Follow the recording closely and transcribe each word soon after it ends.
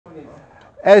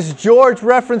As George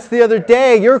referenced the other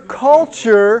day, your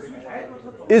culture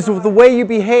is the way you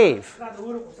behave.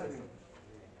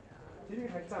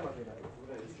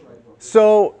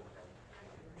 So,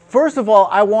 first of all,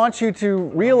 I want you to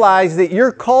realize that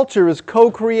your culture is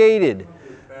co-created.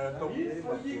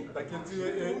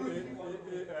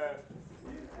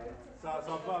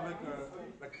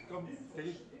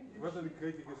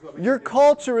 Your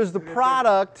culture is the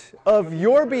product of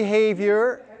your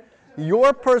behavior,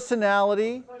 your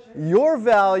personality, your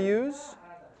values,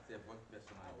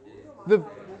 the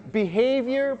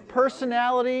behavior,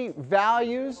 personality,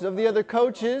 values of the other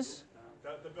coaches,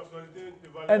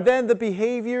 and then the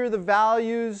behavior, the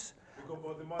values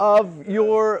of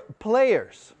your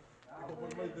players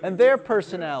and their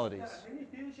personalities.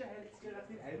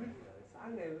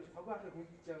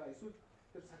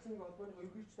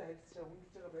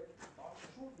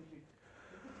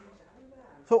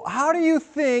 So how do you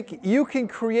think you can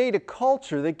create a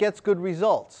culture that gets good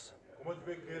results?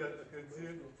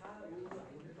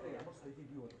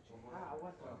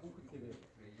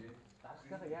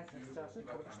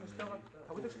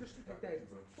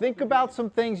 Think about some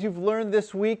things you've learned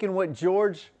this week and what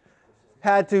George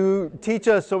had to teach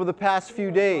us over the past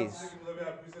few days.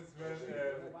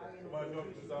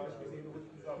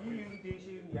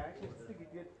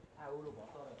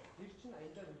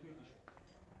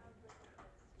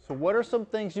 So what are some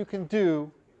things you can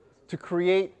do to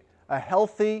create a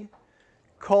healthy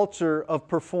culture of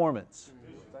performance?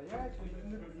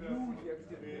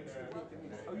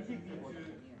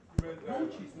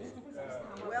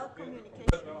 Well,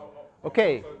 communication.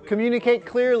 Okay, communicate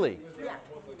clearly.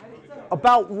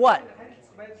 About what?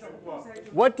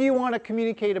 What do you want to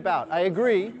communicate about? I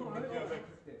agree.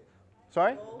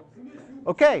 Sorry?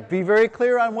 Okay, be very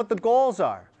clear on what the goals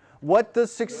are. What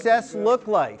does success look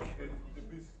like?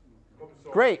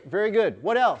 Great, very good.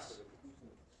 What else?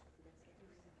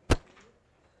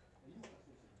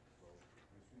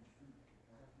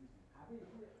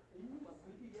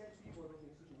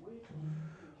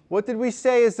 What did we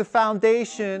say is the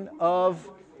foundation of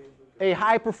a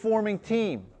high-performing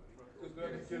team?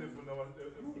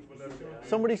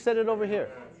 Somebody said it over here.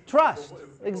 Trust,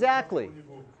 exactly.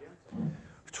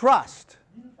 Trust.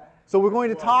 So we're going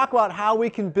to talk about how we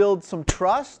can build some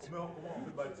trust.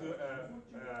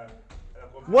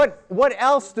 What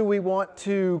else do we want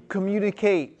to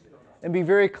communicate and be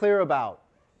very clear about?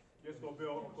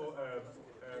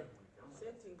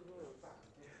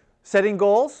 Setting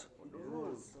goals?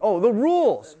 Oh, the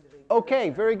rules. Okay,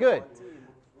 very good.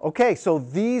 Okay, so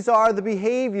these are the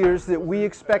behaviors that we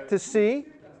expect to see.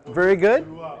 Very good.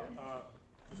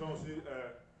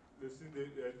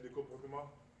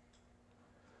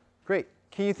 Great.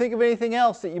 Can you think of anything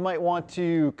else that you might want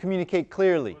to communicate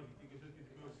clearly?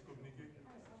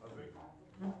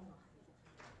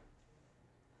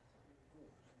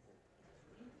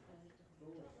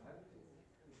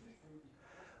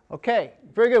 Okay,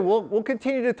 very good. We'll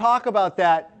continue to talk about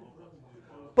that.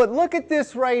 But look at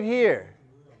this right here.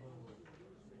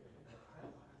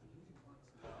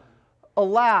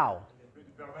 Allow.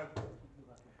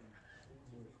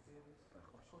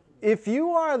 If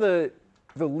you are the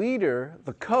leader,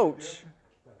 the coach,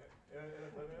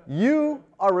 you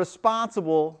are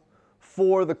responsible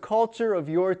for the culture of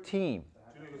your team.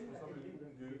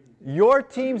 Your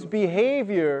team's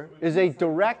behavior is a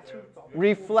direct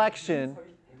reflection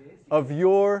of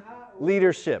your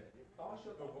leadership.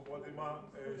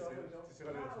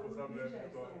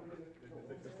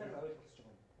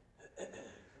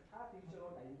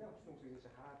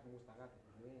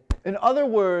 In other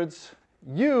words,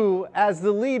 you, as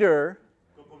the leader,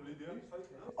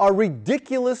 are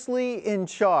ridiculously in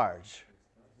charge.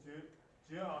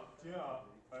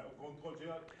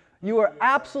 You are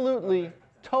absolutely,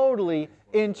 totally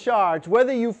in charge,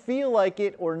 whether you feel like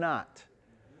it or not.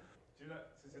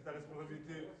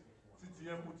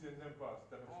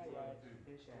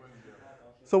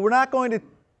 So we're not going to,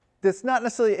 it's not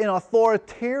necessarily an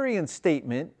authoritarian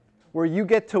statement where you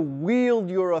get to wield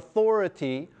your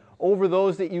authority over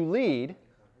those that you lead.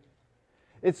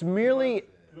 It's merely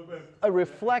a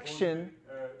reflection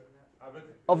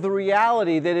of the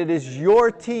reality that it is your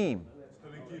team.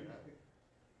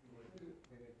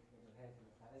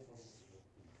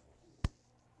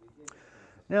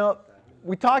 Now,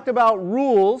 we talked about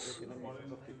rules.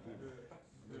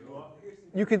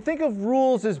 You can think of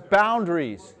rules as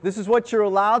boundaries. This is what you're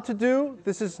allowed to do.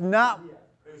 This is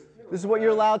what you're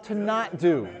allowed to not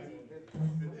do.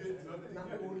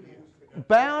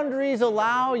 Boundaries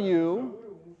allow you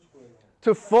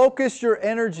to focus your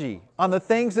energy on the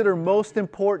things that are most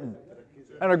important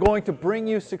and are going to bring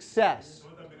you success.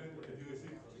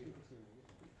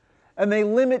 and they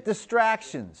limit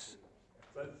distractions.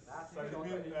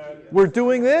 We're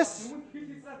doing this.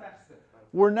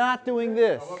 We're not doing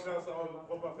this.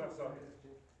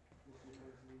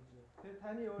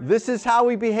 This is how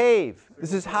we behave.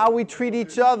 This is how we treat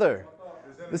each other.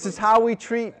 This is how we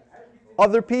treat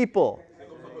other people.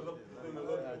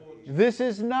 This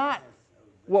is not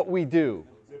what we do.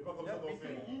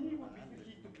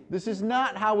 This is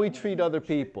not how we treat other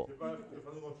people.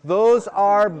 Those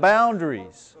are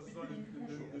boundaries.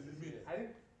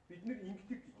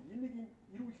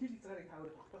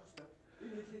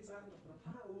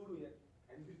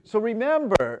 So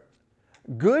remember,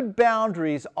 good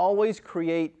boundaries always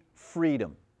create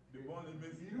freedom.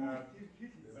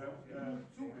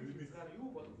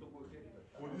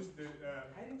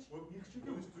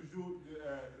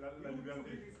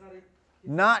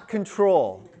 Not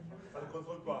control.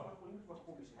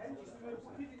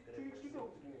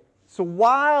 So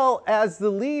while as the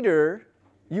leader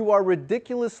you are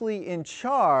ridiculously in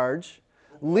charge,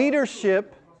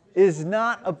 leadership is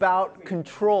not about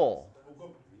control.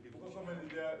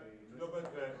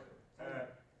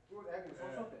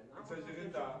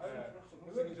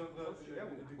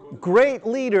 Great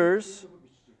leaders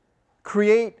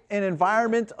create an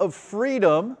environment of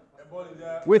freedom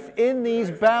within these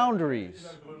boundaries.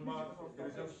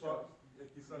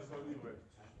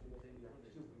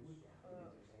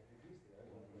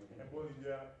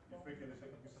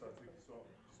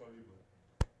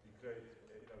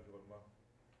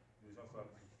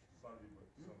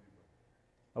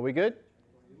 Are we good?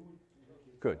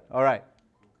 Good. All right.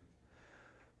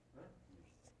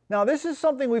 Now, this is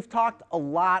something we've talked a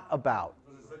lot about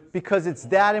because it's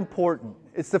that important.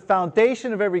 It's the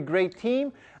foundation of every great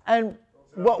team. And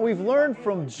what we've learned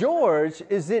from George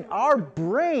is that our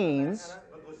brains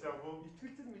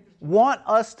want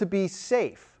us to be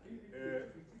safe,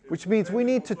 which means we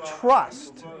need to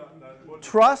trust.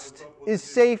 Trust is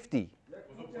safety.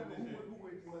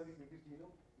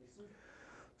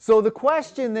 So the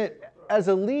question that, as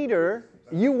a leader,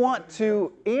 you want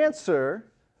to answer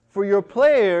for your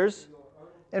players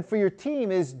and for your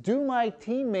team is, do my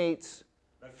teammates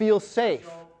feel safe?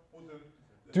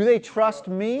 Do they trust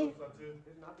me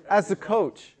as the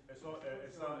coach?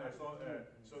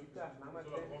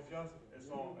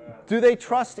 Do they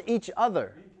trust each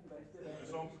other?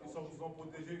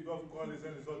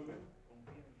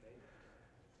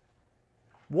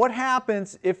 What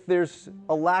happens if there's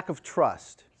a lack of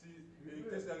trust?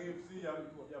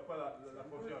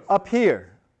 Up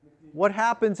here, what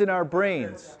happens in our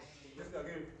brains?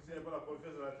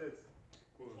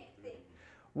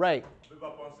 Right.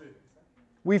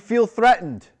 We feel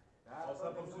threatened.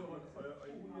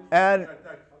 And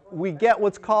we get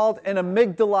what's called an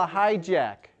amygdala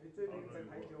hijack.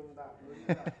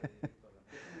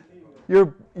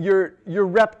 Your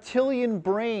reptilian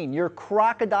brain, your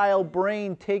crocodile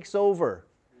brain takes over.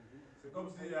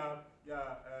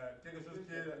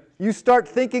 You start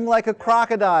thinking like a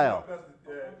crocodile.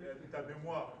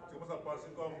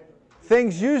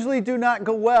 Things usually do not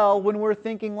go well when we're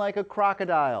thinking like a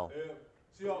crocodile.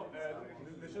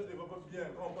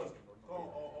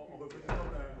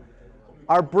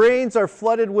 Our brains are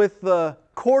flooded with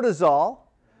cortisol.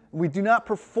 We do not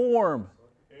perform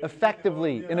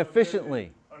effectively and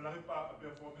efficiently.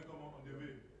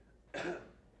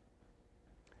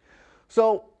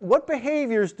 So, what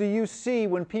behaviors do you see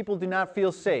when people do not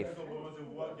feel safe?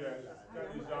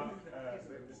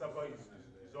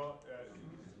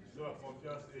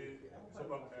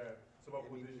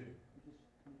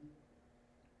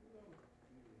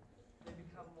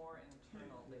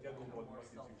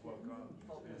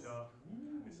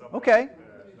 Okay.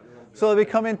 So they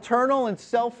become internal and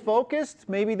self-focused.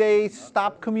 Maybe they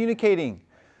stop communicating.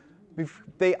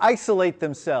 They isolate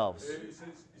themselves.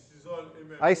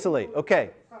 Isolate.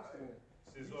 Okay.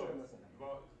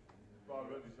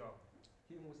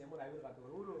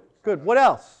 Good. What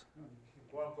else?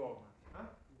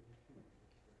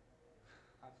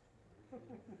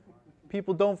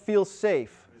 People don't feel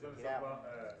safe.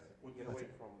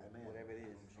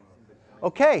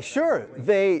 Okay, sure.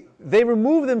 They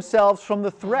remove themselves from the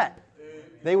threat.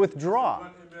 They withdraw.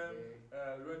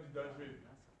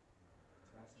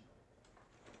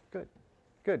 Good.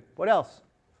 Good. What else?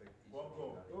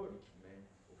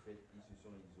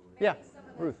 Yeah,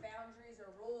 Ruth. Boundaries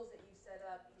or rules that you set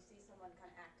up, you see someone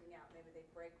kind of acting out. Maybe they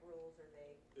break rules or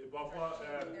they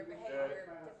their behavior.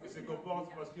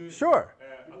 Sure.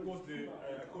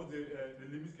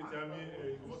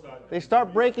 They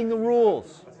start breaking the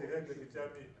rules.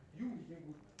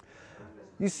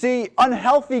 You see,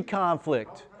 unhealthy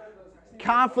conflict.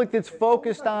 Conflict that's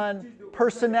focused on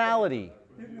personality.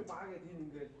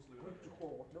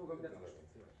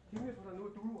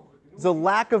 It's a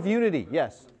lack of unity,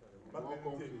 yes.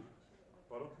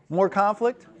 More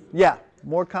conflict? Yeah,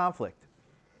 more conflict.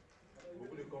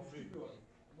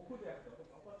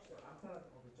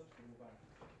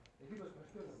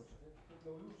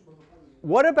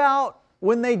 What about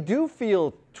when they do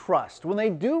feel trust, when they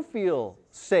do feel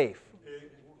safe?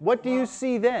 What do you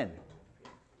see then?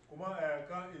 Ils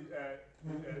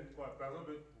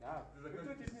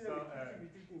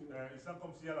sentent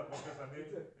comme s'il y a la confiance en eux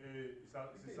et ils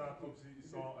sentent comme s'ils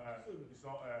sont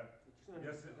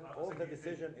all the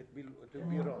decision it will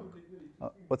be wrong.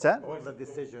 What's that? All the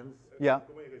decisions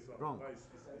wrong.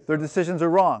 Their decisions are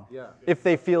wrong. Yeah. If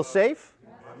they feel safe?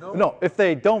 No, if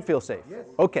they don't feel safe. Yes.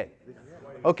 Okay.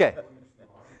 Okay.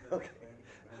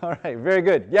 All right, very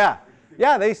good. Yeah.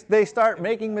 Yeah, they start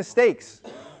making mistakes.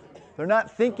 They're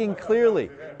not thinking clearly.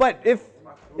 But if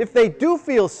they do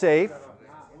feel safe,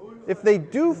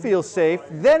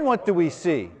 then what do we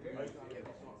see?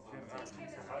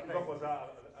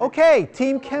 Okay,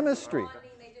 team chemistry.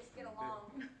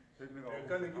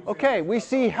 Okay, we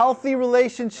see healthy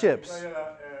relationships.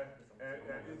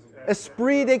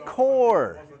 Esprit de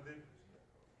corps.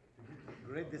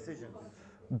 Great decisions.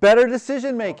 Better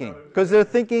decision making because they're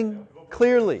thinking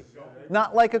clearly,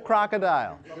 not like a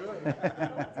crocodile.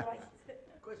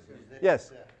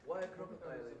 Yes. Why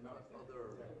crocodile and not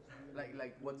other?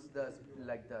 Like what's the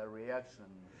reaction?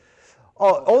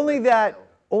 Oh, only that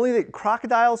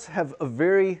crocodiles have a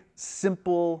very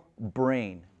simple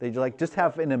brain. They just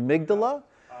have an amygdala,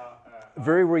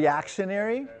 very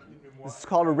reactionary. This is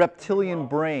called a reptilian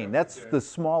brain. That's the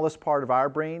smallest part of our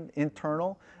brain,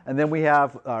 internal. And then we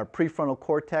have our prefrontal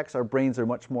cortex. Our brains are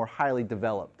much more highly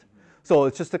developed. So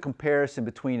it's just a comparison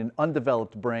between an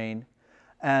undeveloped brain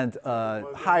and a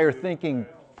higher thinking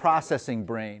processing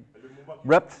brain.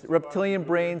 Reptilian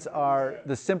brains are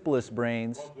the simplest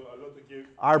brains.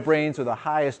 Our brains are the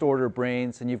highest order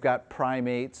brains, and you've got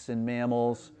primates and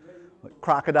mammals,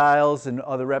 crocodiles and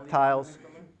other reptiles.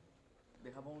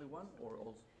 They have only one or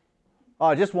also?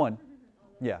 Oh, just one.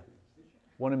 Yeah,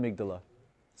 one amygdala.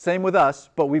 Same with us,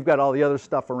 but we've got all the other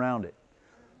stuff around it.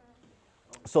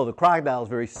 So the crocodile is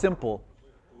very simple.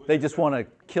 They just want to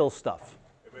kill stuff.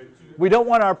 We don't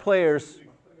want our players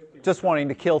just wanting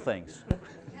to kill things.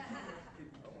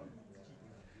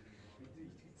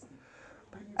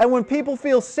 And when people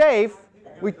feel safe,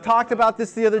 we talked about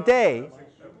this the other day,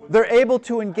 they're able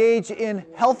to engage in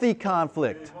healthy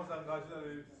conflict.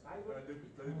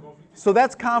 So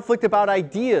that's conflict about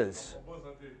ideas,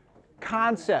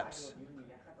 concepts,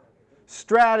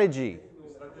 strategy,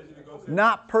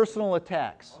 not personal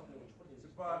attacks.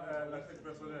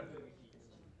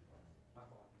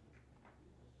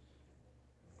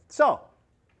 So,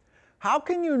 how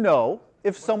can you know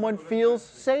if someone feels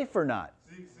safe or not?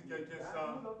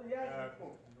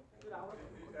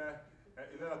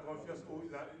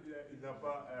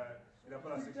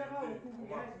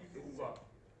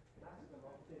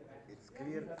 It's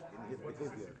clear in his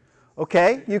behavior.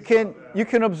 Okay, you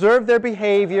can observe their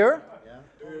behavior.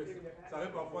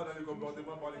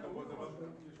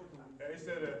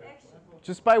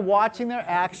 Just by watching their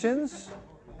actions.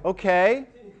 Okay.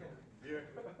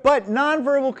 But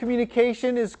nonverbal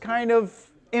communication is kind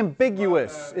of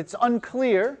ambiguous. It's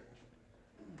unclear.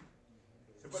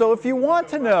 So if you want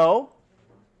to know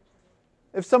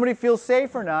if somebody feels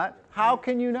safe or not, how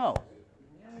can you know?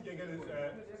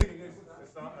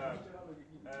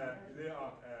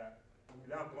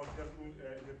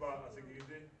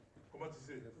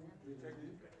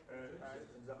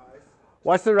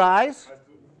 Watch their eyes.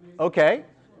 Okay.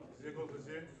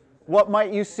 What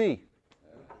might you see?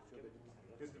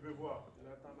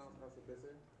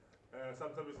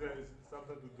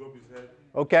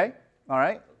 Okay. All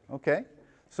right. Okay.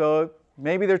 So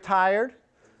maybe they're tired.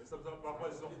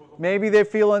 Maybe they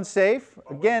feel unsafe.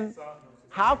 Again,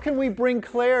 how can we bring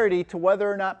clarity to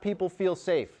whether or not people feel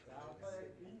safe?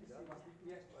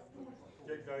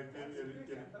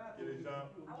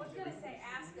 I was going to say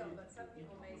ask them, but some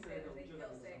people may say that they feel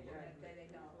safe and they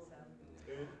don't.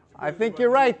 So. I think you're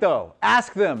right, though.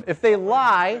 Ask them. If they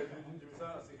lie,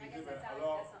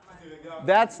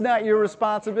 that's not your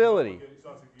responsibility.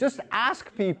 Just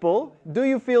ask people, do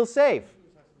you feel safe?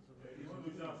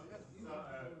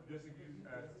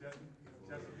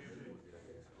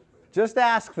 Just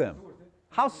ask them.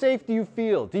 How safe do you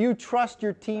feel? Do you trust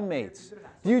your teammates?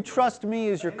 Do you trust me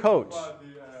as your coach?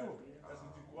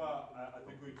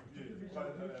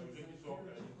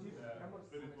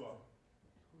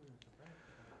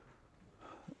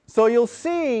 So you'll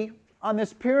see on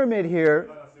this pyramid here,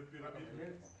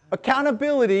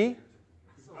 accountability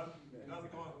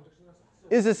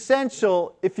is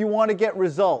essential if you want to get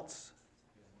results.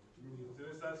 C'est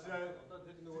essentiel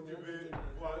si tu veux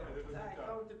voir des résultats.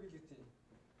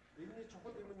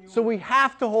 So we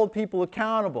have to hold people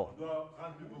accountable. On doit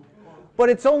rendre plus beaucoup compte. But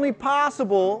it's only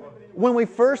possible when we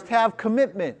first have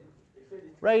commitment.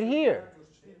 Right here.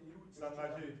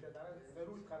 S'engager.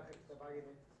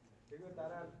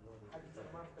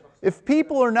 If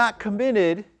people are not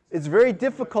committed, it's very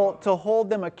difficult to hold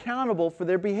them accountable for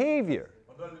their behavior.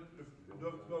 On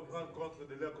doit prendre compte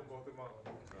de leur comportement.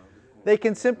 They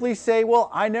can simply say, well,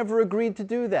 I never agreed to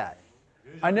do that.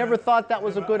 I never thought that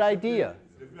was a good idea.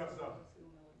 De faire ça.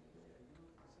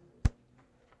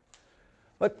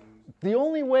 But the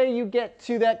only way you get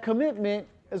to that commitment,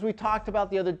 as we talked about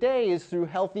the other day, is through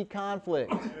healthy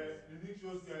conflict. L'unique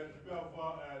chose que tu peux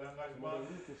avoir l'engagement,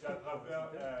 c'est à travers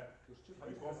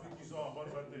les conflits qui sont en bonne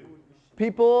santé.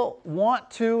 People want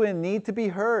to and need to be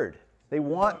heard. They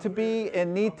want to be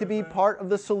and need to be part of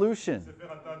the solution. Se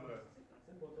faire entendre.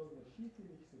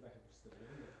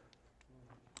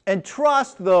 And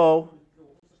trust, though,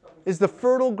 is the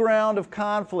fertile ground of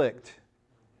conflict,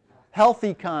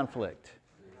 healthy conflict.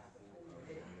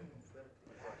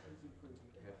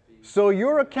 So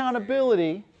your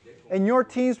accountability and your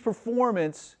team's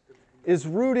performance is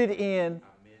rooted in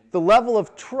the level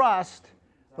of trust,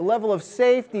 the level of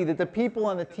safety that the people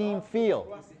on the team feel.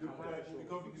 Les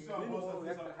convictions en bonne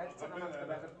santé, ça appelle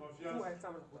la confiance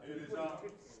et les gens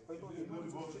ils ont du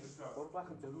bon résultat.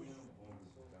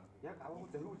 яг авах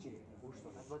зориулж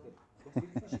өөрсдөө надад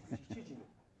хэрэгцээ хичээж ийн.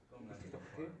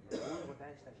 Өөрөөр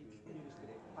дайшлаа хийхдээ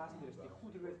пасс нэрс тэхүү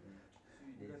тэгэл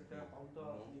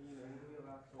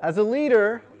As a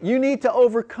leader, you need to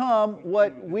overcome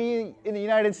what we in the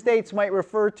United States might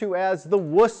refer to as the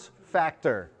wuss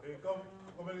factor. Et comme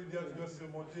les leaders, tu dois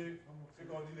surmonter ce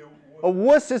qu'on dit les A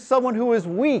wuss is someone who is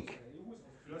weak,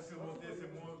 tu dois surmonter ces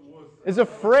mots, is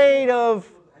afraid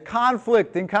of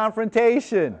conflict and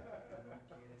confrontation.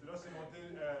 tu dois surmonter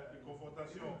les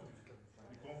confrontations,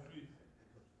 les conflits,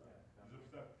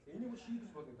 les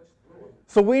obstacles.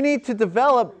 So we need to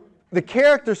develop the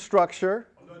character structure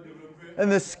On doit développer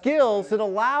and the skills that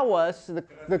allow us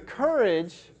the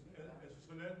courage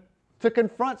institutionnel, to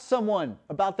confront someone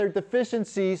about their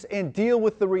deficiencies and deal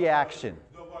with the reaction.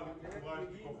 tu dois avoir le courage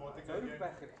de confronter зориг quelqu'un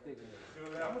байх хэрэгтэй гэнэ. sur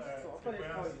leur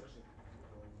expérience.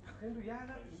 Энд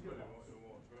яагаад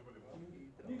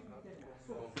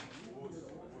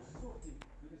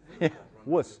Yeah,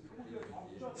 wuss.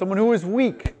 Someone who is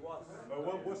weak.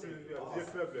 Moi, c'est Dieu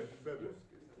faible, faible.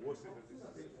 Moi, c'est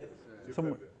Dieu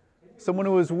Someone, faible. someone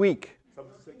who is weak,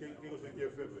 C'est quelque chose qui est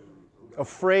faible.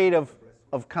 afraid of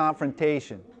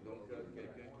confrontation. Donc,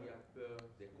 quelqu'un qui a peur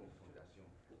des confrontations.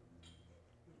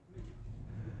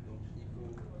 Donc, il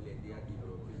faut l'aider à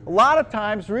développer. A lot of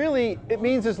times, really, it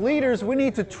means as leaders, we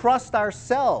need to trust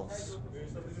ourselves. Et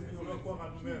ça veut dire qu'on doit croire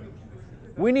en nous-mêmes.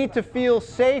 We need to feel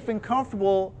safe and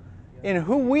comfortable in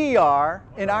who we are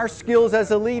and our skills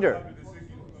as a leader. De ceux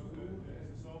qui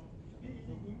sont.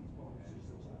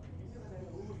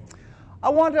 I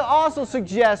want to also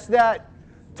suggest that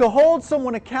to hold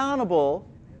someone accountable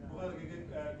Pour être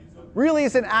quelqu'un qui sont. really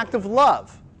is an act of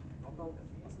love. одоо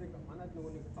бас нэг манайд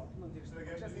нөгөө нэг зовлон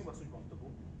зэрэгс юм асууж болдог.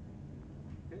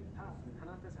 Тэ та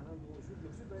танаатай санаа нөгөө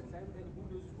нөхцөл байдал амар тань хүн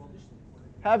дэс болно шүү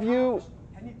дээ. Have you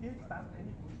Таны дээд баг таны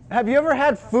have you ever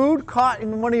had food caught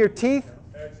in one of your teeth?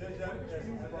 C'est arrivé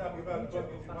à toi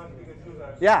que tu manges quelque chose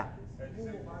à. Yeah. C'est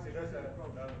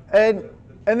reste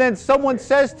And then someone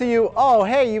says to you, "Oh,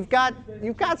 hey, you've got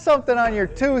something on your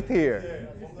tooth here."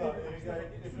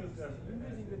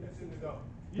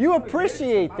 You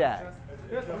appreciate that.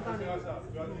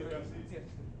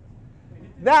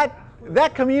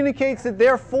 That communicates that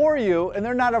they're for you and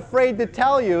they're not afraid to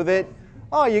tell you that,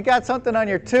 "Oh, you got something on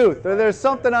your tooth or there's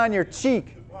something on your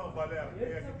cheek."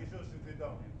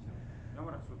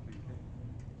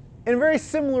 In a very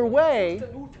similar way,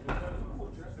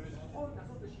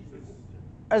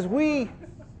 as we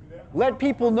let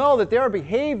people know that there are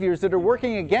behaviors that are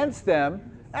working against them,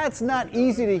 that's not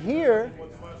easy to hear,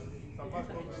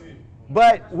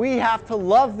 but we have to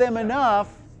love them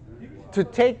enough to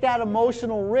take that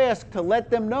emotional risk to let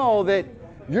them know that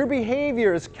your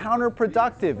behavior is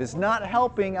counterproductive, is not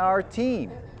helping our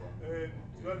team.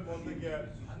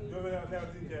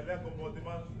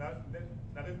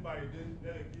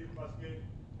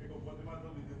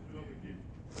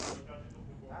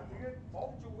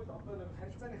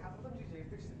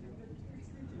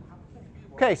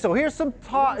 Okay, so here's some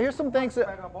things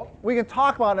that we can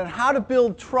talk about on how to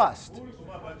build trust.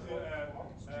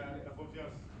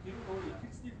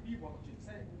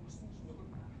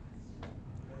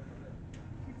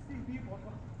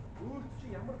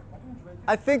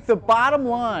 I think the bottom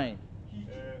line,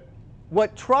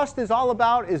 what trust is all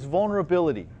about is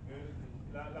vulnerability.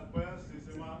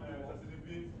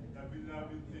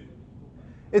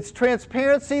 It's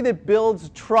transparency that builds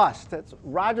trust. That's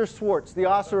Roger Schwartz, the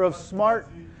author of Smart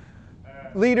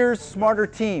Leaders, Smarter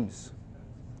Teams.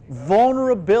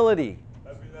 Vulnerability.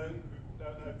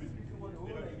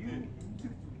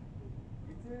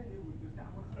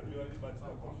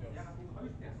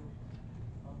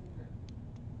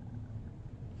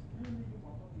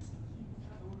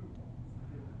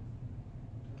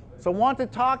 So I want to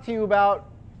talk to you about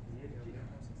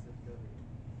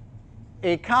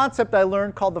a concept I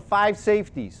learned called the 5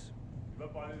 safeties.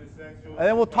 And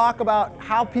then we'll talk about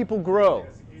how people grow.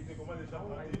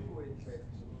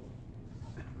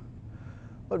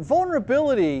 But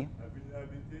vulnerability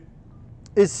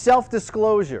is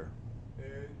self-disclosure.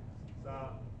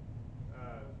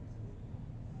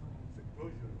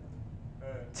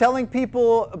 Telling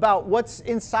people about what's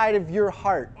inside of your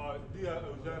heart.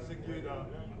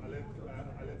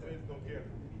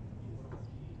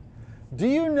 Do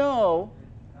you know,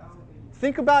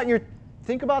 think about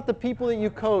the people that you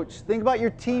coach, think about your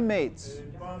teammates.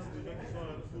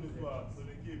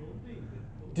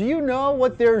 Do you know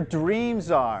what their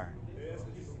dreams are?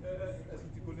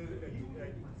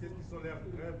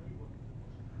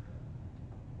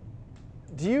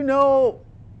 Do you know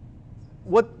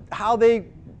how they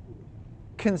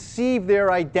conceive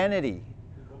their identity,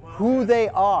 who they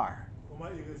are?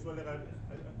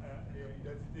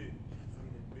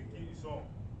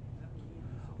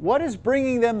 What is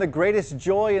bringing them the greatest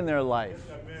joy in their life?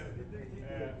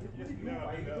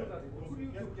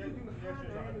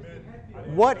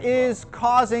 What is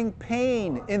causing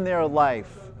pain in their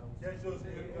life?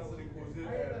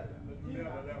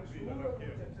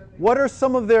 What are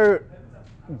some of their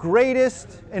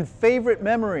greatest and favorite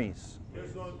memories?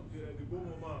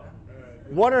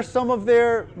 What are some of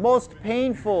their most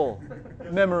painful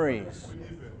memories?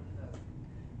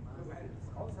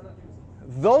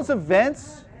 Those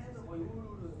events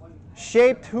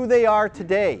shaped who they are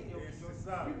today.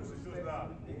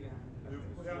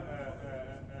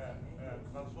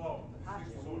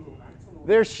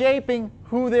 They're shaping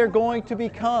who they're going to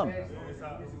become.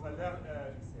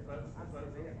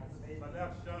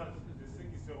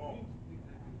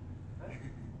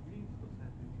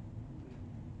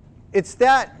 It's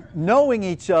that knowing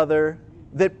each other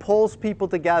that pulls people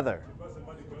together.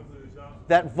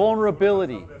 That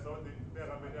vulnerability.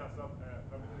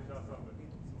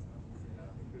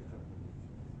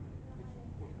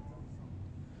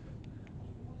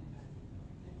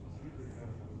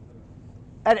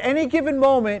 At any given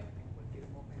moment,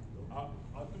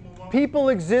 people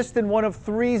exist in one of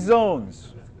 3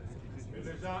 zones.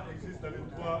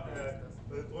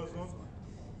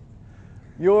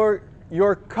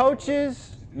 Your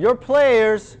coaches, your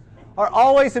players are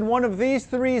always in one of these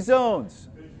 3 zones.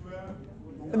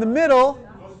 In the middle,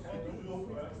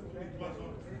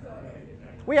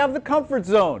 we have the comfort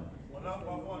zone.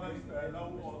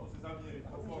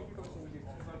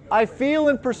 I feel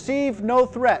and perceive no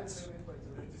threats.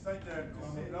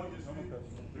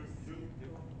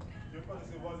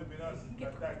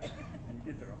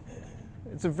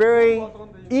 It's a very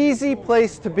easy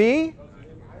place to be.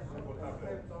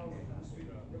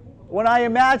 When I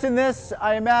imagine this,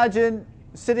 I imagine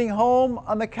sitting home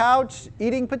on the couch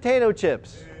eating potato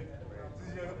chips.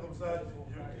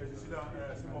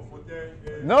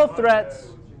 No threats.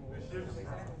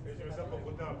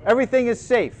 Everything is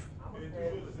safe.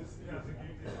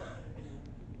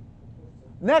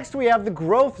 Next, we have the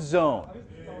growth zone.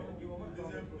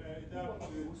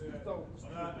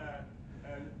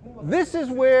 This is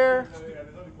where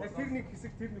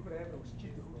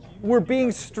we're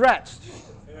being stretched.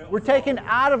 We're taken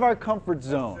out of our comfort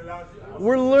zone.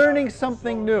 We're learning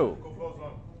something new.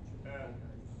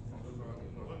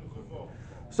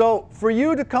 So for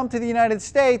you to come to the United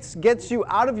States gets you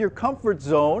out of your comfort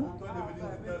zone.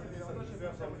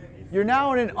 You're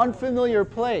now in an unfamiliar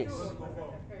place.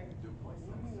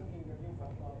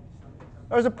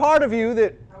 There's a part of you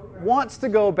that wants to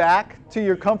go back to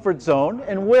your comfort zone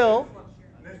and will,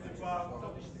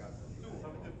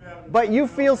 but you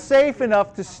feel safe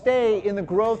enough to stay in the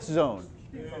growth zone.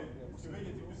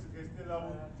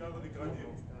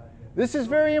 This is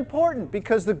very important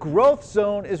because the growth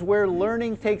zone is where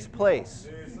learning takes place.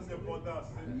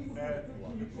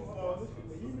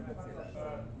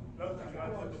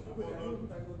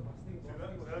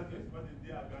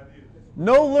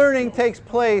 No learning takes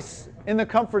place in the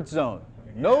comfort zone.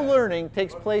 No learning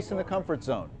takes place in the comfort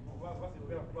zone.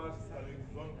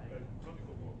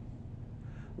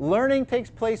 Learning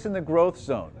takes place in the growth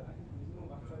zone.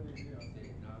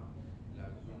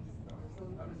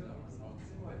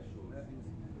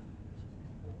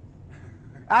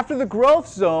 After the growth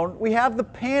zone, we have the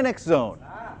panic zone.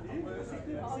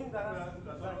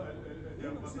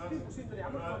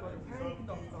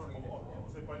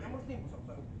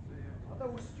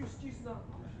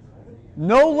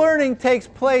 No learning takes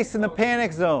place in the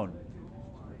panic zone.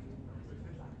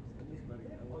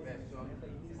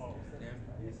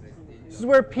 This is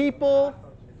where people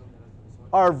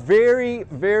are very,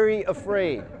 very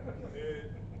afraid.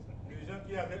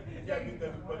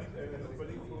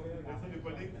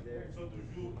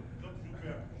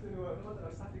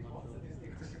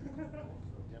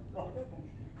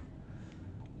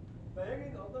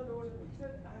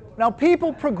 Now,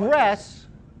 people progress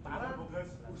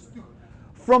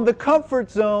from the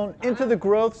comfort zone into the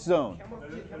growth zone.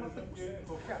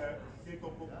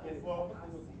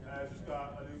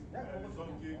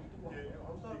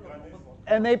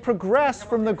 And they progress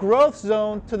from the growth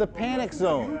zone to the panic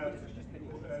zone.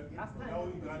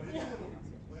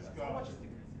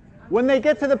 When they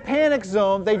get to the panic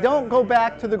zone, they don't go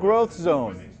back to the growth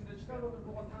zone.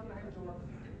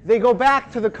 They go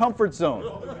back to the comfort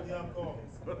zone.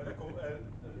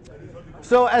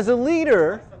 So as a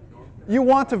leader, you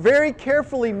want to very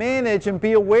carefully manage and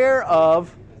be aware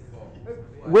of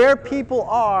where people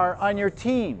are on your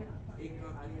team.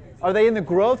 Are they in the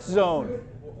growth zone?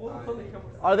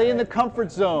 Are they in the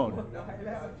comfort zone?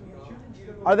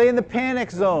 Are they in the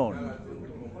panic zone?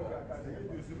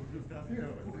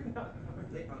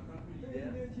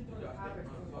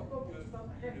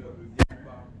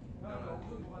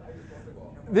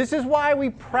 This is why we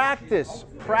practice,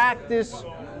 practice,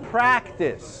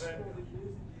 practice.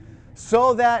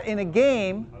 So that in a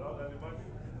game,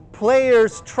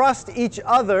 players trust each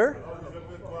other,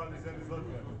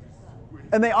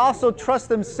 and they also trust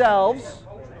themselves.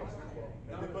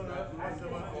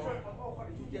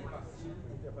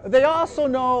 They also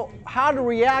know how to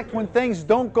react when things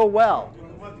don't go well.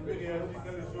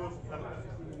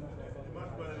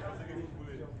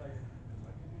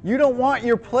 You don't want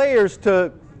your players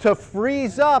to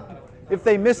freeze up if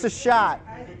they miss a shot.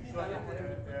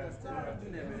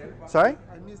 Sorry?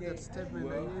 I missed that statement.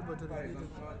 Are you able to repeat it?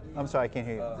 I'm sorry, I can't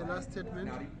hear you. The last statement?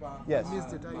 Yes. I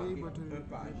missed it. Are you able to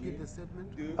repeat the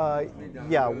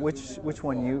statement? Yeah, which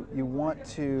one? You want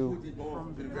to...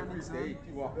 From the panic zone?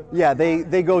 Yeah,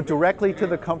 they go directly to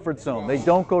the comfort zone. They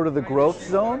don't go to the growth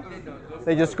zone.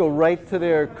 They just go right to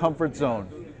their comfort zone.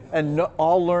 And no,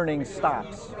 all learning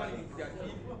stops.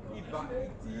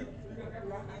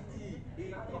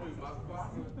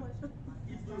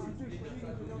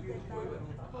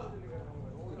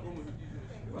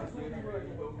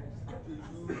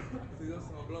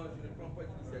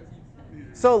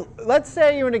 So let's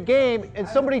say you're in a game and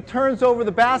somebody turns over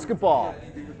the basketball.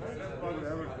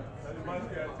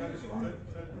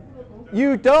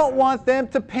 You don't want them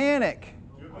to panic,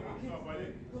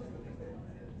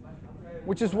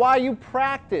 which is why you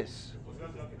practice.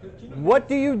 What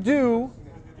do you do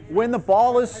when the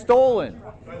ball is stolen?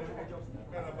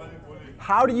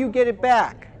 How do you get it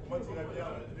back?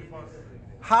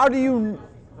 How do you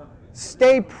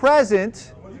stay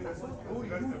present,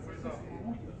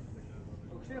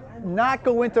 not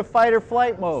go into fight or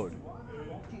flight mode?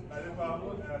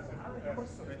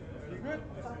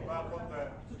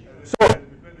 So,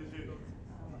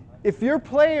 if your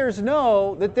players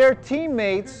know that their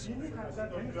teammates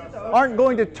aren't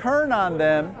going to turn on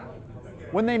them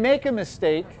when they make a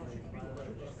mistake,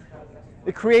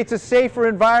 it creates a safer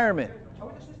environment.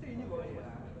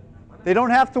 They don't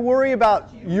have to worry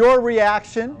about your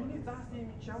reaction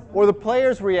or the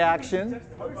player's reaction.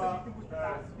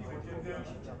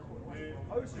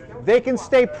 They can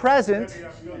stay present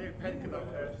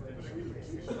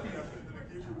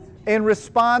and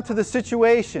respond to the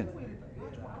situation.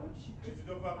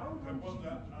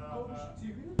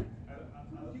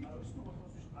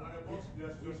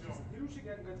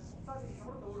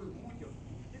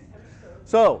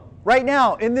 So, right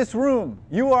now, in this room,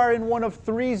 you are in one of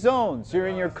three zones. You're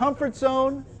in your comfort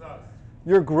zone,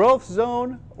 your growth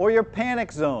zone, or your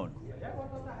panic zone.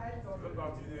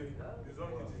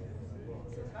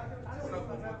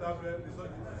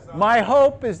 My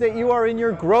hope is that you are in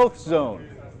your growth zone.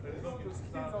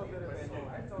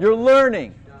 You're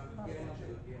learning.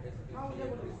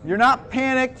 You're not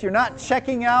panicked. You're not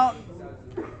checking out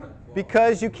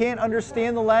because you can't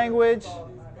understand the language.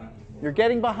 You're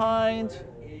getting behind.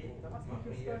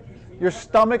 Your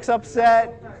stomach's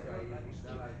upset.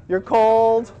 You're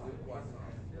cold.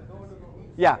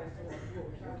 Yeah.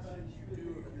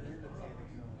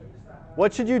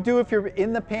 What should you do if you're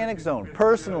in the panic zone,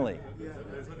 personally?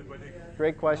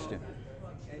 Great question.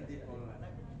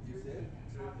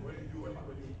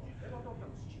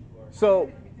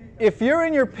 So, if you're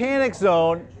in your panic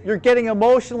zone, you're getting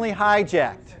emotionally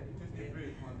hijacked.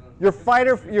 Your fight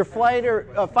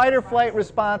or flight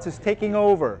response is taking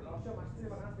over.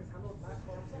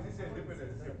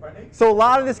 So a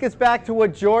lot of this gets back to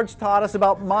what George taught us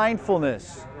about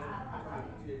mindfulness.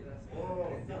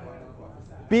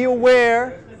 Be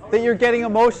aware that you're getting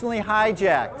emotionally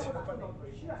hijacked.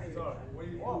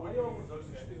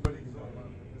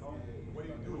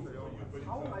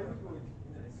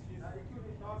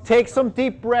 Take some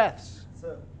deep breaths.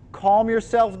 Calm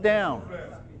yourself down.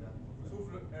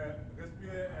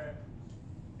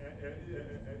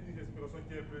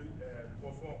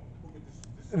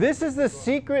 This is the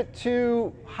secret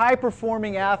to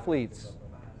high-performing athletes.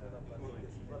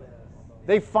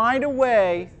 They find a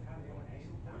way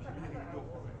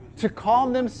to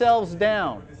calm themselves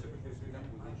down.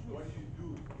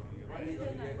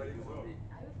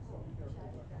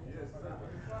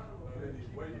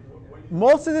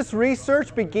 Most of this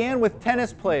research began with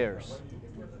tennis players.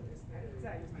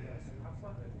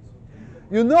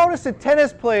 You'll notice that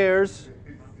tennis players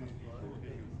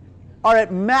are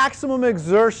at maximum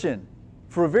exertion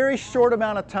for a very short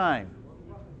amount of time.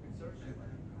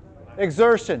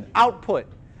 Exertion, output,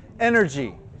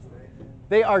 energy.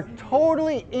 They are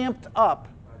totally amped up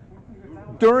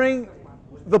during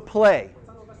the play.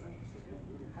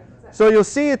 So you'll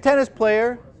see a tennis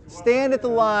player stand at the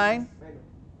line,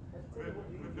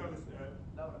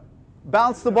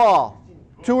 bounce the ball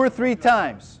 2 or 3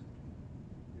 times.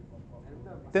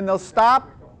 Then they'll stop,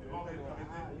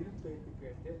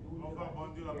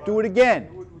 do it again.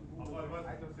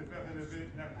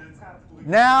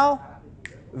 Now,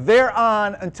 they're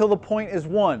on until the point is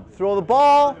won. Throw the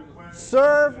ball,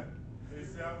 serve,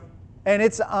 and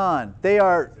it's on. They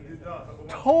are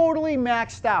totally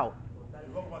maxed out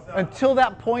until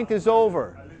that point is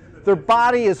over. Their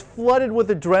body is flooded with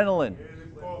adrenaline.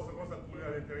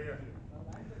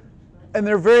 And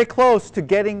they're very close to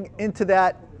getting into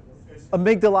that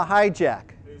amygdala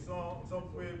hijack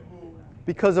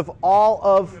because of all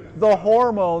of the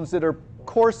hormones that are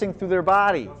coursing through their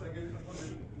body.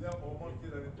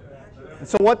 And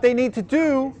so what they need to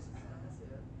do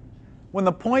when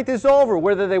the point is over,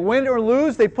 whether they win or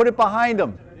lose, they put it behind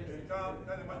them.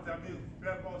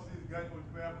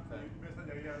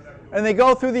 And they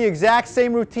go through the exact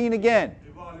same routine again.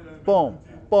 Boom,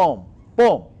 boom,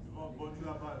 boom.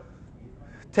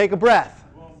 Take a breath.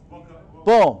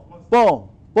 Boom, boom,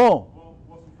 boom.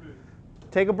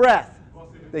 Take a breath.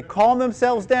 They calm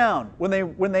themselves down.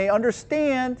 When they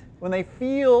understand, when they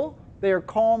feel they are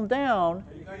calmed down,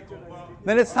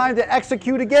 then it's time to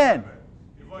execute again.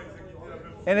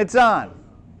 And it's on.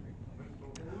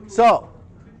 So,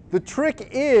 the trick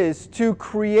is to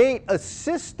create a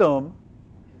system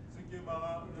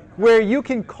where you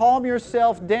can calm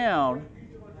yourself down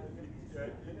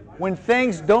when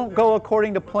things don't go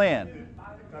according to plan.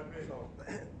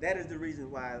 That is the reason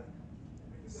why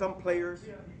some players,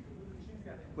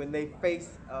 when they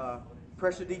face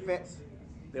pressure defense,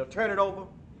 they'll turn it over.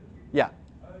 Yeah.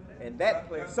 And that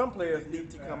player, some players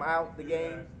need to come out the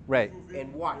game Right.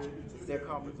 and watch it. It's their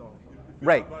comfort zone.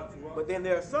 Right. But then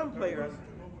there are some players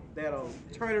that'll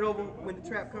turn it over when the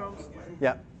trap comes,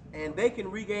 Yeah. and they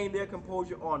can regain their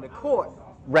composure on the court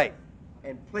Right.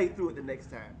 and play through it the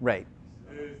next time. Right.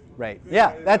 Right.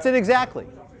 Yeah, that's it exactly.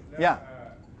 Yeah.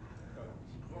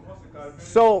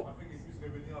 So,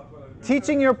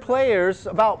 teaching your players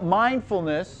about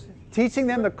mindfulness, teaching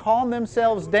them to calm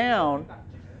themselves down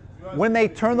when they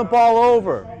turn the ball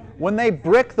over, when they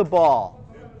brick the ball,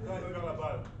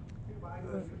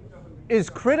 is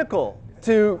critical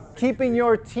to keeping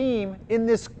your team in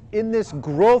this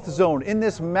growth zone, in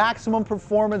this maximum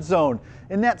performance zone,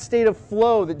 in that state of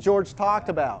flow that George talked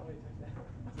about.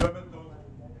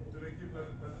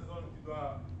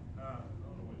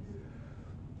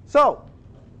 So,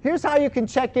 here's how you can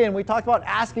check in. We talked about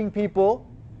asking people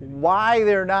why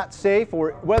they're not safe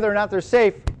or whether or not they're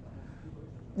safe.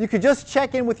 You could just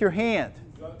check in with your hand.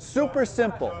 Super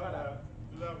simple.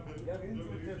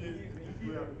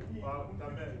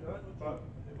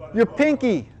 Your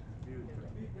pinky,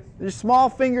 your small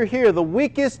finger here, the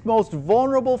weakest, most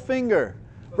vulnerable finger,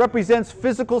 represents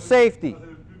physical safety.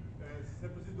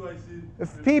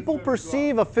 If people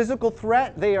perceive a physical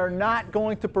threat, they are not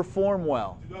going to perform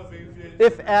well,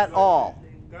 if at all.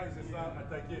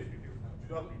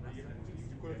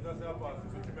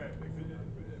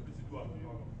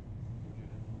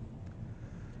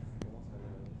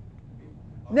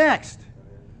 Next,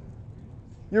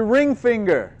 your ring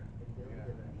finger.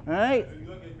 All right?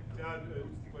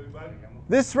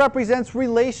 This represents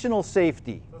relational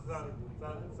safety.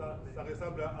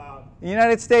 In the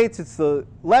United States, it's the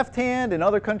left hand. In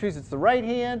other countries, it's the right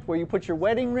hand, where you put your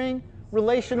wedding ring.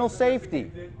 Relational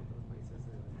safety.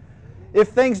 If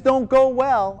things don't go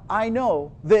well, I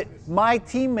know that my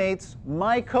teammates,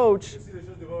 my coach,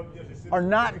 are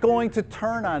not going to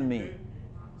turn on me.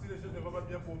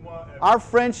 Our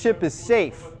friendship is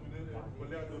safe.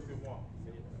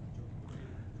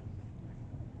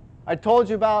 I told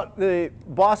you about the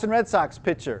Boston Red Sox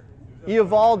pitcher,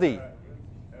 Eovaldi,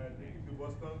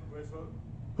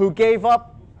 who gave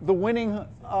up the winning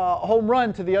home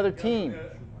run to the other team.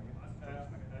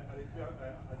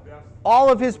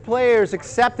 All of his players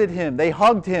accepted him. They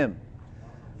hugged him.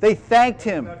 They thanked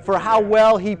him for how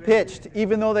well he pitched,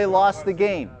 even though they lost the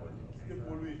game.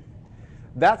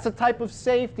 That's the type of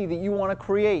safety that you want to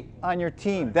create on your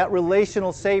team, that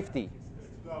relational safety.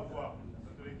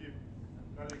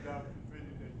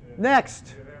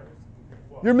 Next,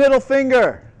 your middle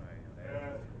finger.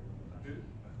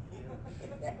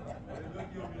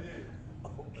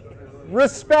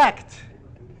 Respect.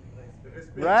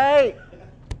 Right?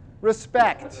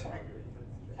 Respect.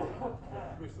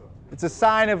 It's a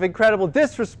sign of incredible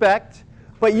disrespect,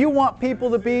 but you want people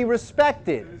to be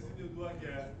respected.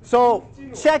 So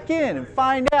check in and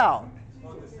find out.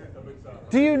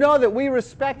 Do you know that we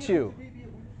respect you?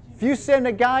 If you send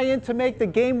a guy in to make the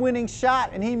game-winning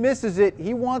shot and he misses it,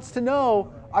 he wants to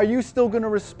know, are you still going to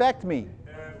respect me?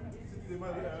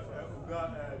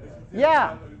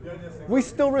 Yeah, we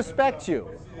still respect you.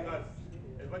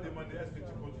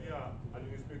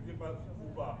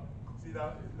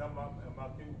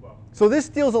 So this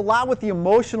deals a lot with the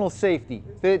emotional safety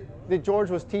that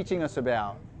George was teaching us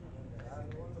about.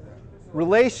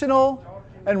 Relational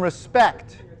and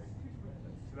respect.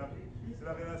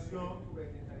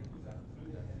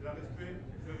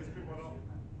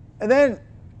 And then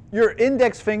your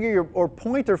index finger, or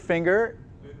pointer finger,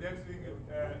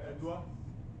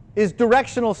 is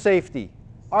directional safety.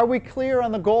 Are we clear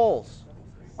on the goals?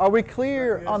 Are we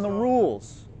clear on the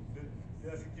rules?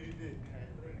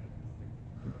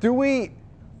 Do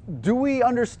we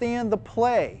understand the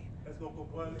play?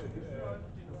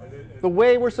 The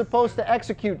way we're supposed to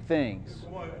execute things?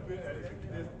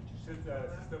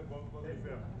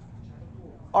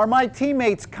 Are my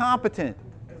teammates competent?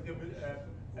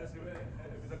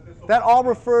 That all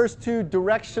refers to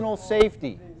directional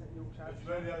safety.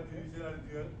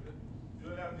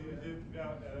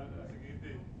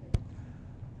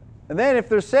 And then if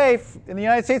they're safe, in the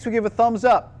United States we give a thumbs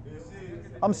up.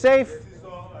 I'm safe.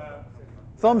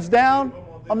 Thumbs down,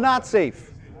 I'm not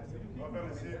safe.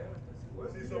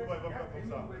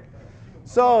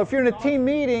 So if you're in a team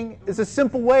meeting, it's a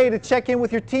simple way to check in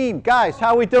with your team. Guys,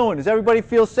 how are we doing? Does everybody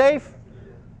feel safe?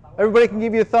 Everybody can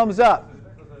give you a thumbs up.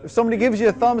 If somebody gives you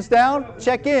a thumbs down,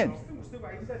 check in.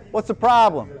 What's the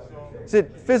problem? Is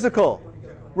it physical,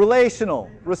 relational,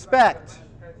 respect,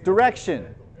 direction?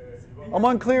 I'm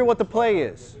unclear what the play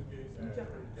is.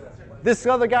 This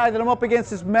other guy that I'm up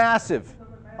against is massive.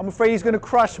 I'm afraid he's going to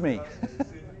crush me.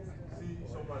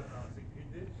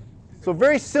 So a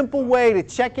very simple way to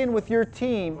check in with your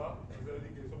team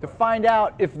to find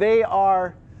out if they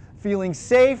are feeling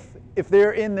safe, if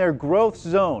they're in their growth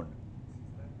zone.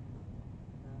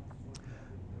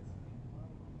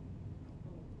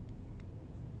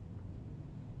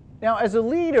 Now, as a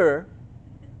leader,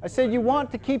 I said you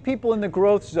want to keep people in the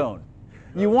growth zone.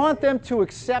 You want them to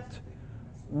accept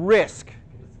risk.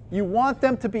 You want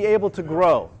them to be able to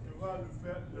grow.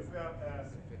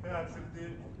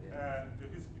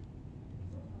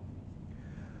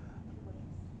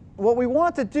 What we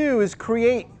want to do is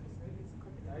create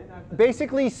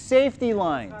basically safety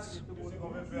lines.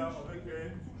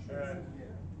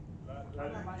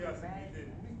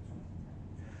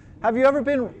 Have you ever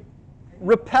been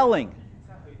rappelling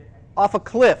off a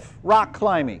cliff, rock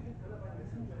climbing?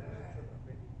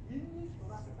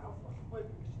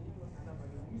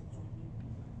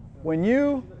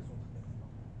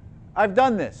 I've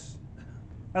done this,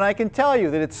 and I can tell you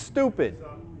that it's stupid.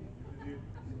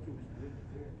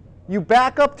 You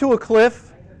back up to a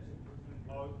cliff,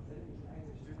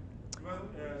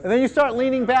 and then you start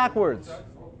leaning backwards.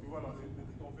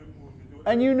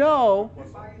 And you know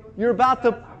you're about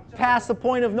to pass the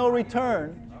point of no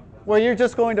return where you're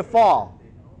just going to fall.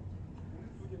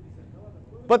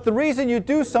 But the reason you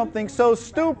do something so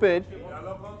stupid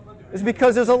is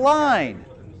because there's a line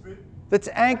that's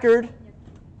anchored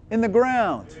in the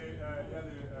ground.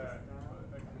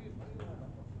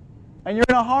 And you're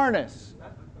in a harness.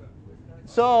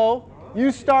 So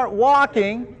you start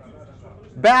walking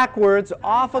backwards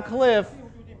off a cliff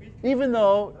even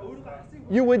though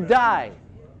you would die.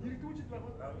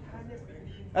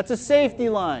 That's a safety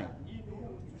line.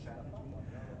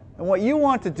 And what you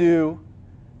want to do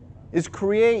is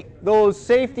create those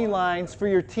safety lines for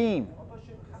your team.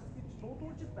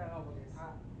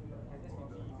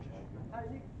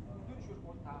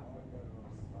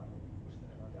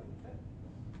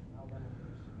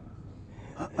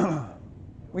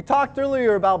 We talked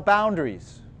earlier about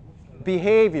boundaries,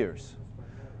 behaviors.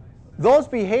 Those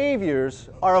behaviors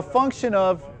are a function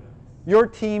of your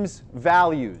team's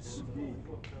values.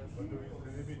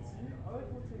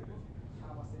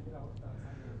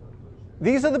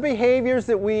 These are the behaviors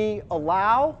that we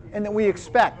allow and that we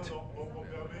expect.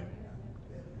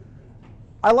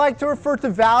 I like to refer to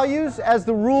values as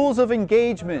the rules of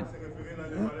engagement.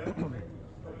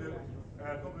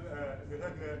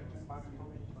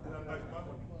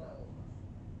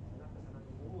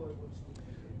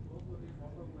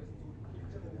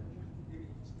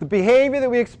 The behavior that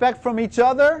we expect from each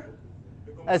other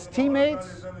as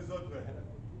teammates,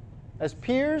 as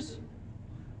peers,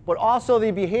 but also the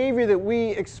behavior that we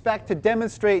expect to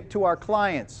demonstrate to our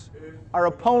clients, our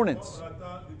opponents.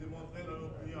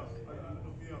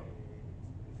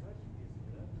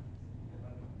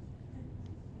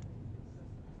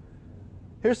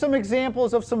 Here's some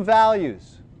examples of some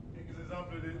values.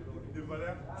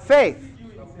 Faith.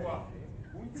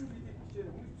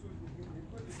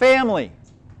 Family.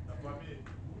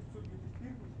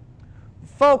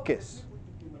 Focus.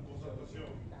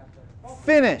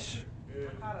 Finish.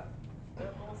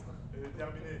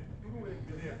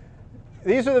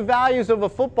 These are the values of a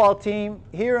football team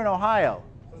here in Ohio.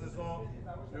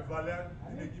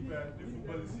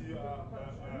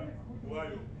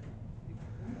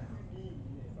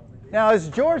 Now, as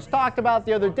George talked about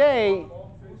the other day,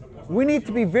 we need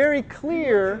to be very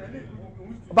clear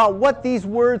about what these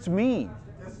words mean.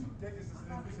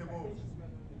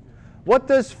 What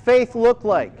does faith look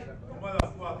like?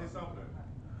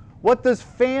 What does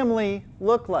family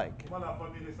look like?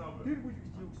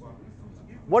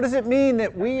 What does it mean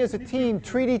that we as a team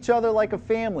treat each other like a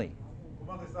family?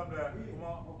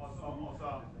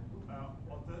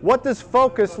 What does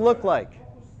focus look like?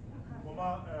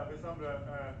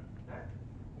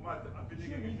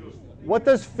 What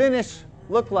does finish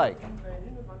look like?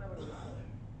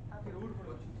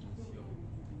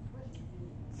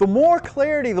 The more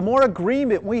clarity, the more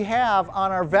agreement we have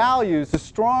on our values, the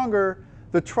stronger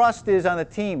the trust is on the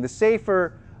team, the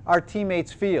safer our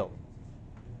teammates feel.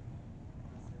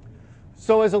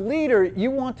 So as a leader, you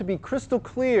want to be crystal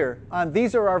clear on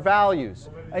these are our values.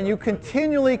 And you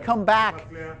continually come back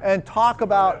and talk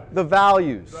about the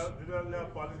values.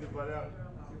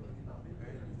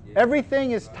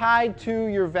 Everything is tied to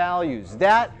your values.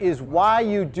 That is why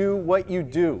you do what you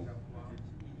do.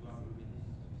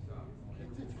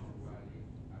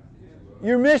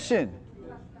 Your mission.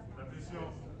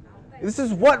 This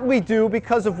is what we do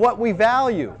because of what we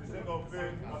value.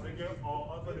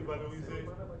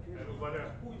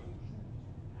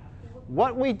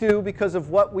 What we do because of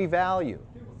what we value.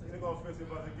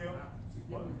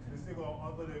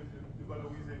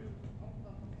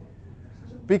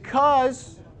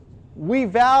 Because we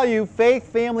value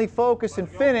faith, family, focus, and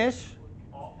finish,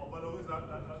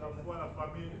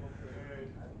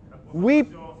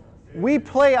 we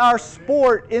play our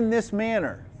sport in this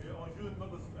manner.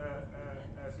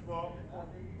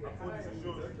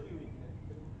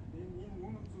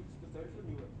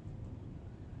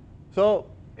 So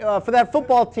for that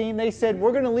football team, they said,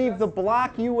 we're going to leave the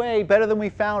block UA better than we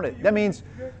found it. That means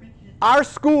our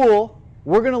school,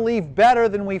 we're going to leave better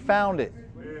than we found it.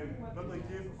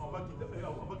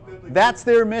 That's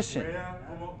their mission.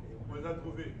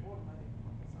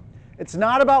 It's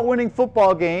not about winning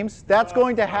football games. That's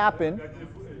going to happen.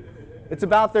 It's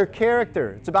about their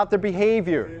character. It's about their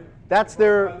behavior. That's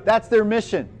their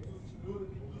mission.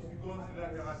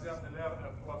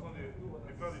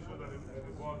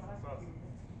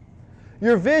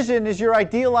 Your vision is your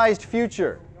idealized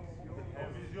future.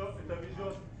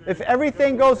 If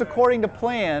everything goes according to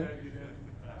plan,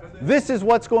 this is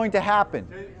what's going to happen.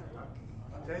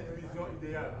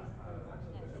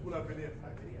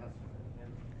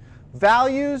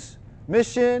 Values,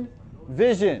 mission,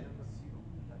 vision.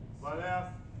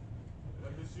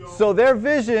 So their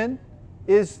vision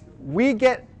is we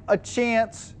get a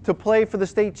chance to play for the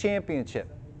state championship.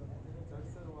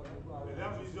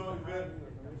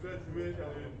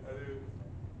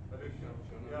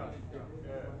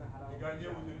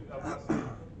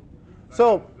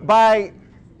 So by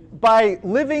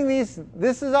living these,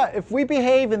 if we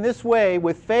behave in this way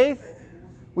with faith,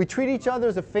 We treat each other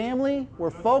as a family. We're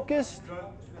focused.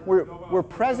 We're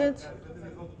present.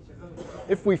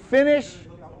 If we finish,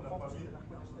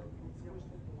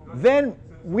 then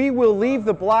we will leave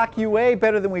the block UA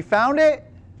better than we found it.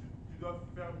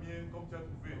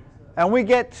 And we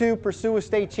get to pursue a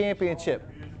state championship.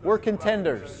 We're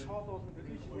contenders.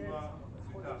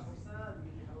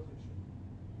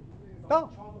 Oh.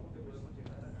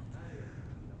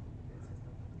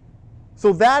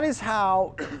 So that is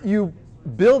how you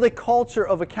build a culture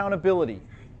of accountability.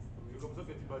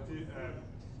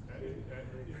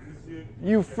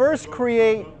 You first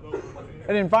create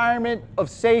an environment of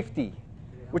safety,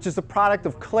 which is a product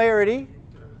of clarity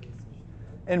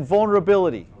and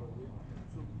vulnerability,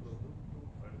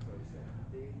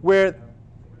 where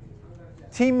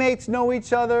teammates know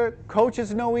each other,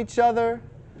 coaches know each other,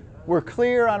 we're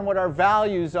clear on what our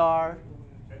values are,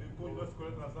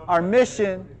 our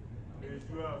mission,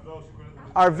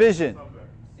 our vision.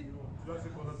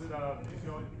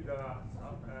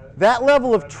 That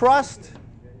level of trust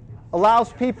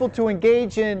allows people to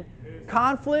engage in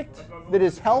conflict that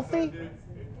is healthy,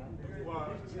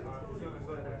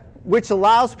 which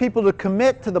allows people to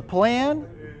commit to the plan,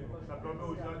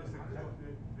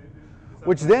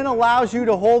 which then allows you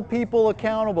to hold people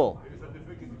accountable.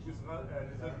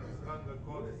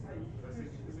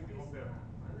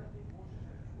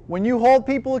 When you hold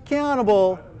people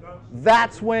accountable,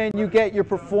 that's when you get your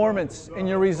performance and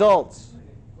your results.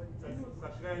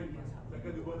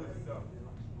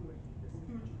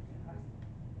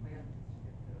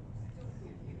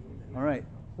 All right.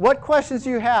 What questions do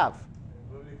you have?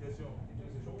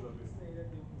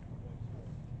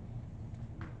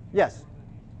 Yes.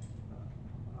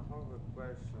 I have a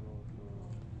question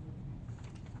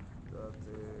that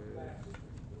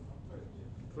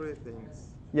three things.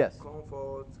 Yes.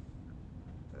 Comfort,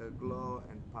 glow,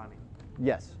 and panic.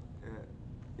 Yes.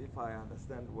 If I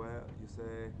understand well, you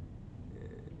say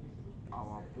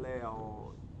our player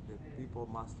or the people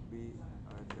must be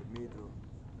at the middle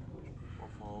of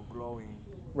our glowing.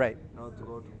 Right. Not to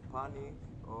go to panic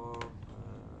or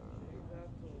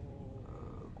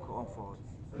comfort.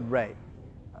 Right.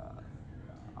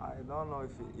 I don't know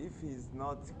if he's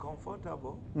not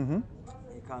comfortable,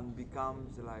 he can become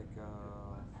like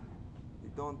he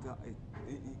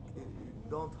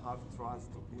don't have trust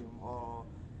to him, or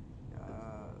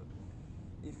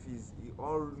if he's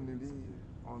only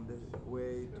on the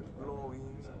way to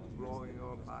glowing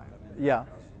all time. Yeah.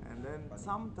 And then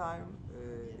sometimes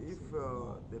if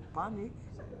the panic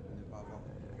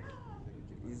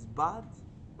is bad,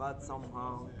 but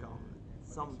somehow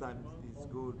sometimes it's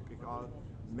good because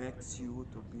makes you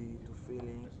to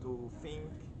think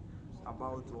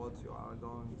about what you are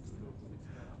going to do.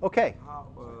 Okay. How,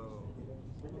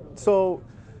 so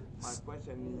my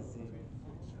question is,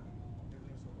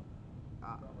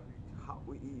 how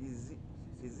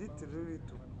is it really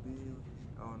to be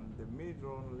on the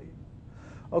middle only?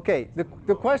 Okay,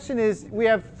 the question is, we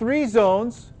have three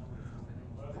zones: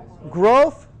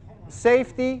 growth,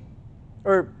 safety,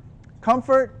 or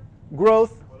comfort,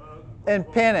 growth, and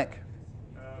panic.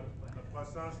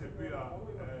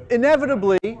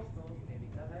 Inevitably,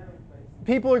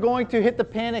 people are going to hit the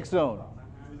panic zone.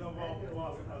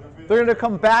 They're going to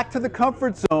come back to the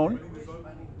comfort zone,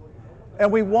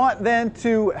 and we want then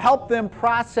to help them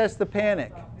process the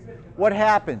panic. What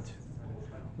happened?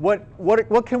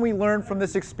 What can we learn from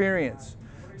this experience?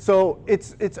 So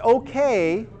it's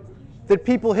okay that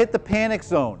people hit the panic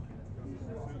zone.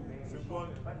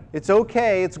 It's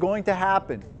okay, it's going to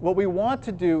happen. What we want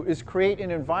to do is create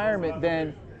an environment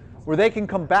then where they can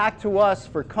come back to us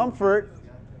for comfort,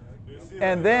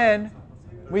 and then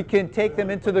we can take them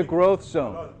into the growth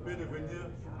zone.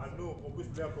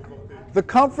 The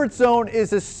comfort zone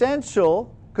is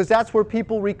essential because that's where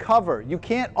people recover. You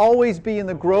can't always be in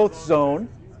the growth zone.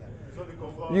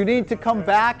 You need to come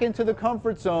back into the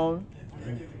comfort zone,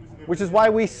 which is why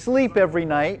we sleep every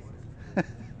night.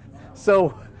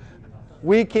 So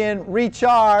we can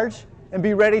recharge and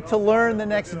be ready to learn the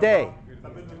next day.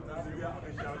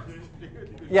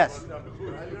 Yes?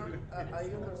 I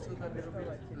understood a little bit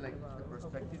like the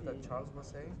perspective that Charles was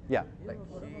saying. Yeah. Like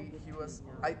he was,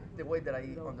 the way that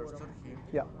I understood him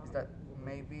is that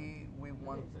maybe we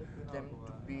want them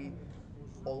to be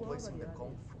always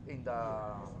in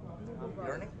the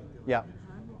learning. Yeah.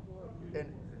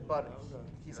 But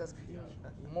he says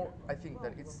more. I think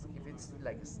that if it's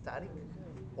like static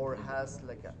or has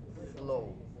like a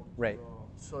flow. Right.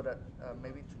 So that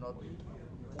maybe to not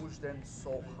push them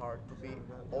so hard to be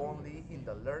only in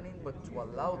the learning, but to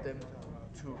allow them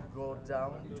to go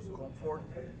down to comfort,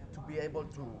 to be able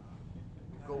to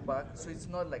go back. So it's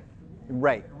not like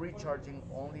Right. recharging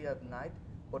only at night,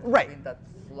 but Right. having that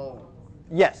flow.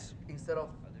 Yes. Instead of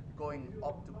going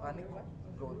up to panic,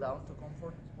 go down to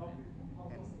comfort.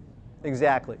 And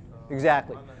Exactly.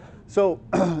 Exactly. So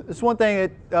this is one thing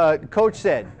that Coach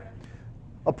said.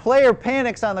 A player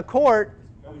panics on the court,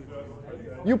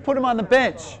 you put him on the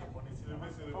bench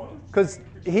because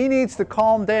he needs to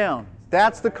calm down.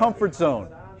 That's the comfort zone.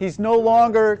 He's no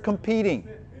longer competing.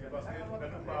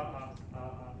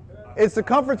 It's the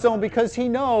comfort zone because he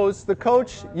knows the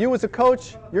coach, you as a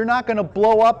coach, you're not going to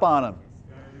blow up on him.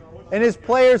 And his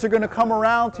players are going to come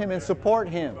around him and support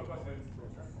him.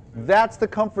 That's the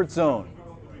comfort zone.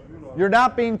 You're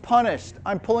not being punished.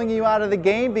 I'm pulling you out of the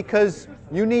game because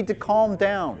you need to calm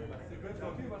down.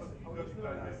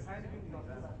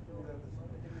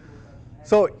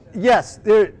 So yes,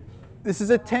 this is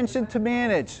a tension to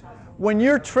manage. When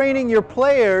you're training your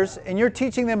players and you're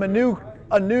teaching them a new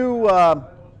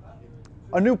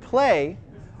play,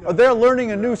 or they're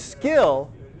learning a new skill,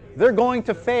 they're going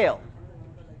to fail.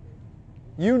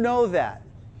 You know that.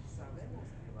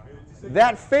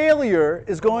 That failure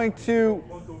is going to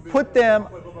put them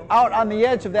out on the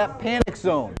edge of that panic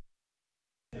zone.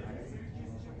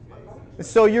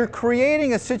 So you're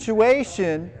creating a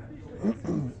situation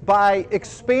by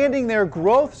expanding their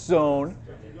growth zone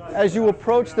as you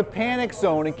approach the panic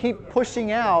zone and keep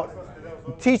pushing out,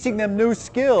 teaching them new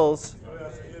skills,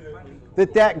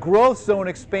 that growth zone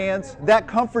expands, that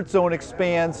comfort zone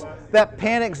expands, that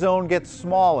panic zone gets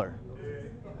smaller.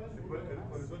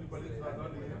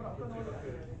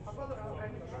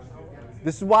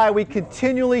 This is why we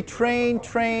continually train.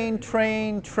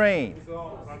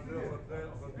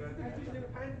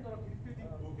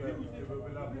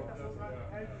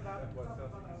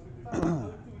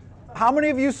 How many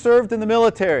of you served in the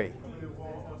military?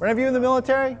 Were any of you in the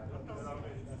military?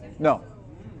 No.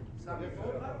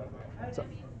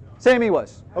 Sammy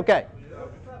was. Okay.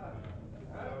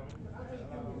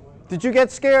 Did you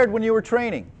get scared when you were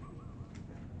training?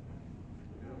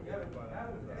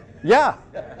 Yeah.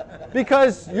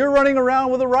 Because you're running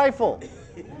around with a rifle.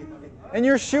 And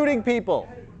you're shooting people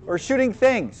or shooting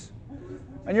things.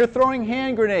 And you're throwing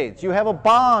hand grenades. You have a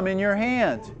bomb in your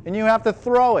hand and you have to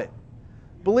throw it.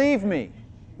 Believe me,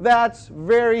 that's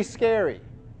very scary.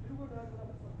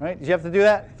 Right? Did you have to do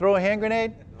that? Throw a hand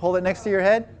grenade? Hold it next to your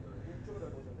head?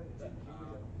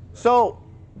 So,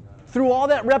 through all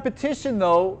that repetition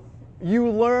though,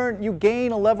 you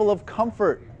gain a level of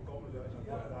comfort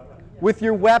with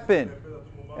your weapon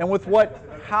and with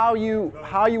how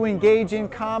you engage in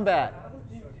combat.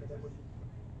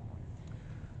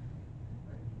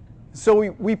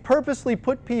 So we purposely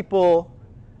put people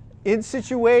in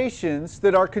situations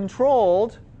that are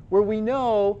controlled where we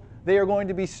know they are going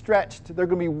to be stretched. They're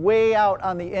going to be way out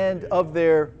on the end of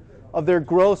their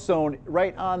growth zone,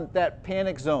 right on that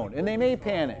panic zone. And they may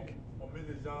panic.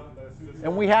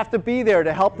 And we have to be there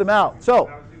to help them out.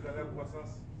 So,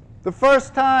 the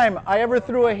first time I ever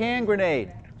threw a hand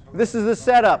grenade, this is the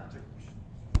setup.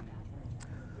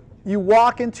 You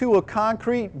walk into a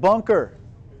concrete bunker,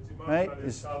 right?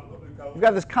 You've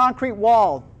got this concrete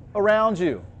wall around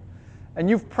you. And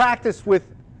you've practiced with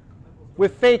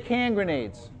fake hand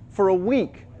grenades for a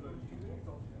week.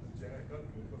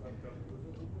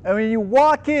 And when you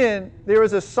walk in, there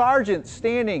is a sergeant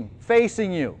standing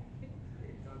facing you.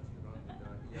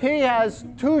 He has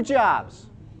two jobs.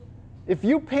 If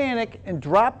you panic and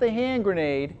drop the hand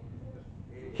grenade,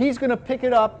 he's going to pick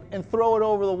it up and throw it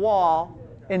over the wall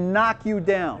and knock you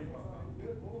down.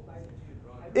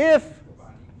 If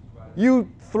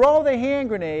you throw the hand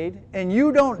grenade and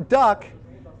you don't duck,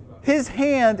 his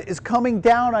hand is coming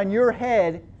down on your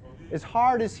head as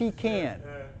hard as he can.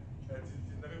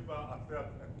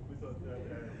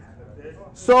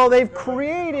 So they've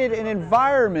created an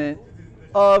environment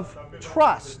of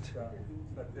trust.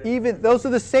 Even those are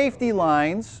the safety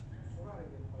lines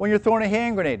when you're throwing a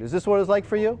hand grenade. Is this what it's like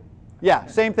for you? Yeah,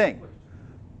 same thing.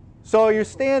 So you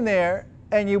stand there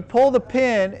and you pull the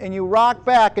pin and you rock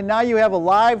back, and now you have a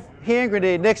live hand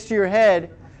grenade next to your head,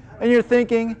 and you're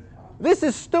thinking, this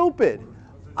is stupid.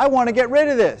 I want to get rid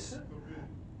of this.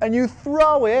 And you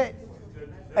throw it,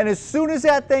 and as soon as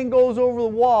that thing goes over the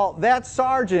wall, that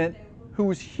sergeant,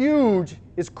 who's huge,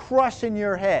 is crushing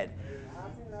your head.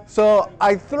 So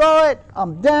I throw it,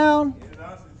 I'm down.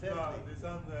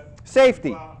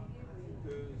 Safety.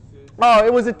 Oh,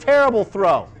 it was a terrible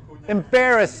throw.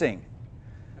 Embarrassing.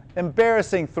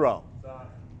 Embarrassing throw.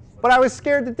 But I was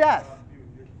scared to death.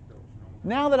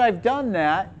 Now that I've done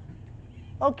that,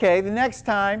 okay, the next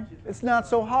time it's not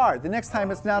so hard. The next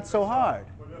time it's not so hard.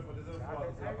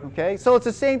 Okay, so it's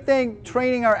the same thing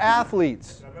training our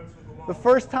athletes. The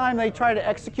first time they try to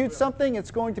execute something,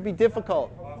 it's going to be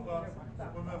difficult.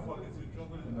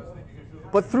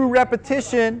 But through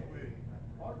repetition,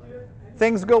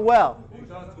 things go well.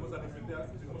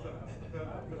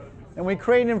 And we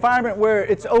create an environment where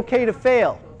it's okay to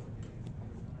fail.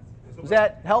 Does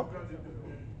that help?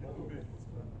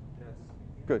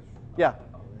 Good. Yeah.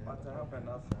 But I have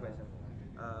another question.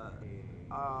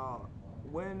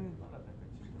 When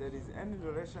there is any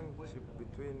relationship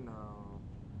between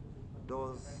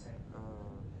those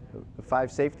the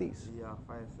 5 safeties? Yeah,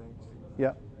 5 safeties.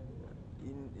 Yeah.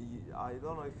 I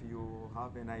don't know if you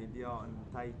have an idea on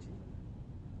Tai Chi.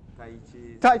 Tai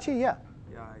Chi. Tai Chi, yeah.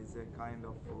 Yeah, it's a kind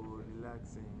of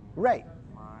relaxing right.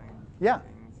 mind. Yeah.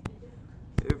 Things.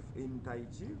 If in Tai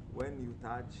Chi, when you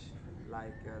touch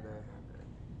like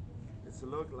it's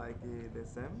look like the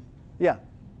same. Yeah.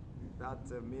 That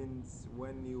means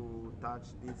when you touch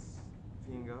this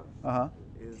finger,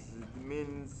 it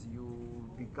means you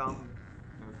become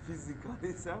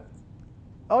physically soft.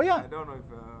 Oh yeah. I don't know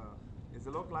if does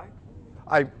it look like.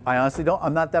 I honestly don't.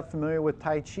 I'm not that familiar with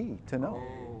Tai Chi to know.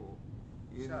 Oh.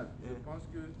 Charles, je pense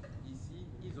que ici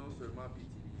ils ont seulement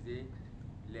utilisé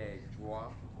les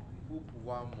doigts pour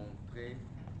pouvoir montrer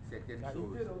certaines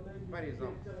choses. Par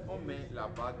exemple, on met la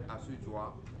bague à ce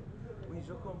doigt. Oui,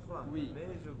 je comprends. Oui. Mais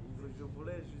je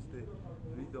voulais juste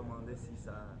lui demander si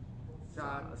ça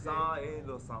a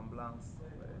une ressemblance.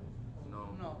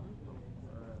 Non. No.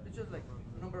 It's just like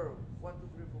number 1, 2,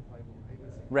 3, 4, 5.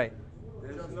 Right.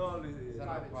 There's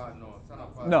Ça n'a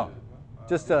pas No.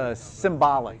 Just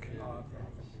symbolic.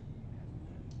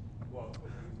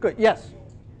 Good. Yes.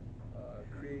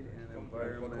 Create an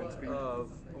environment of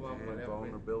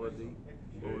vulnerability.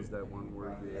 What was that one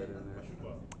word you had in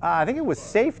there? I think it was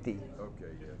safety.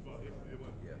 Okay,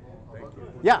 yeah. Thank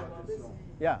you. Yeah.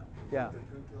 Yeah. Yeah.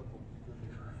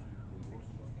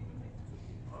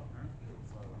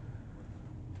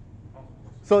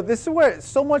 So this is where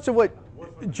so much of what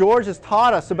George has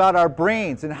taught us about our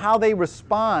brains and how they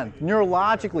respond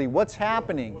neurologically, what's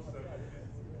happening.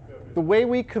 The way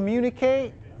we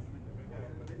communicate,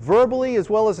 verbally as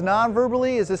well as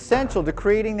non-verbally, is essential to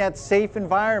creating that safe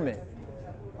environment.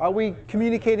 Are we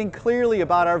communicating clearly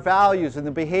about our values and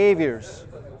the behaviors,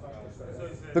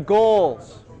 the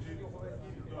goals?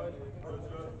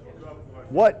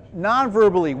 What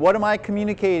non-verbally, what am I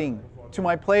communicating to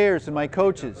my players and my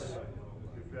coaches?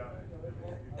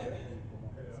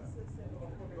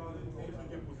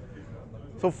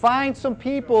 So find some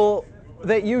people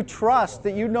that you trust,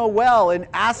 that you know well, and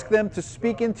ask them to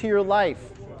speak into your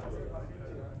life.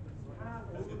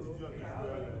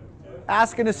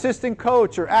 Ask an assistant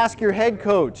coach or ask your head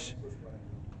coach,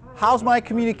 how's my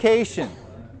communication?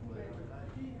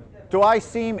 Do I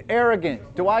seem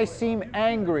arrogant? Do I seem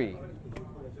angry?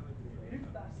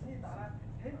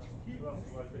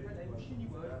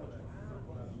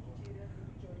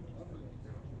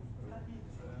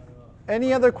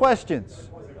 Any other questions?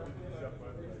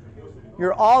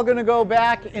 You're all going to go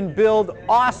back and build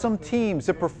awesome teams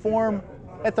that perform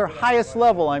at their highest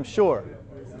level, I'm sure.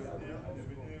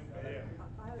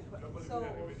 So,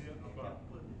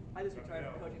 I just retired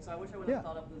from coaching, so I wish I would have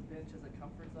thought of the bench as a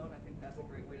comfort zone. I think that's a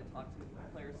great way to talk to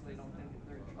players so they don't think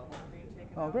they're in trouble being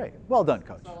taken out. Great. Well done,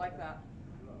 Coach. So I like that.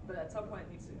 But at some point,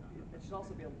 it should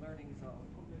also be a learning zone.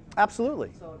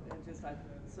 Absolutely. So,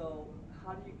 so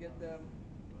how do you get them?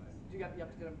 You have to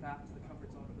get them back to the comfort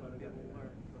zone for them to be able to learn.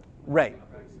 Right.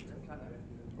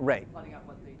 Right. Finding out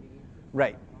what they need.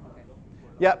 Right. Okay.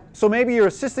 Yep. So maybe your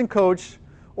assistant coach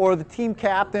or the team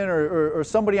captain or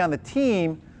somebody on the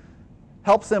team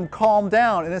helps them calm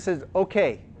down and it says,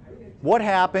 okay, what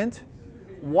happened?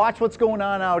 Watch what's going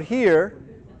on out here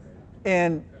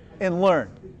and learn.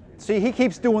 See, he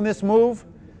keeps doing this move.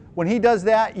 When he does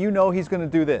that, you know he's going to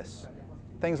do this.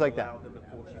 Things like that.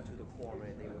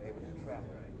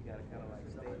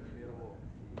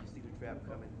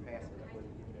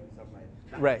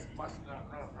 Right.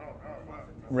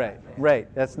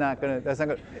 Right. That's not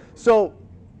good. So,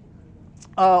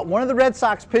 one of the Red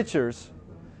Sox pitchers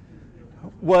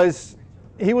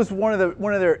he was one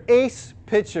of their ace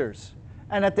pitchers,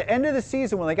 and at the end of the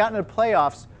season when they got into the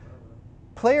playoffs,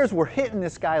 players were hitting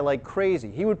this guy like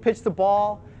crazy. He would pitch the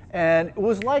ball, and it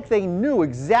was like they knew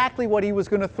exactly what he was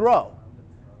going to throw,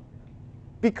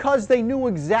 because they knew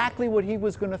exactly what he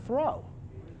was going to throw.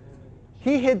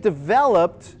 He had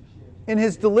developed in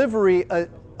his delivery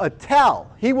a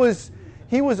tell. He was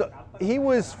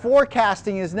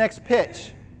forecasting his next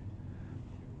pitch.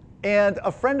 And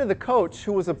a friend of the coach,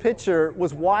 who was a pitcher,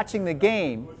 was watching the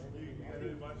game.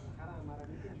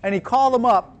 And he called him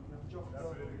up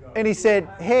and he said,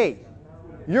 hey,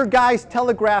 your guy's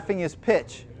telegraphing his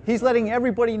pitch. He's letting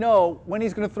everybody know when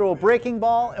he's going to throw a breaking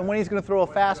ball and when he's going to throw a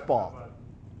fastball.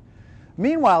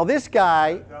 Meanwhile, this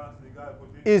guy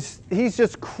he's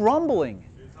just crumbling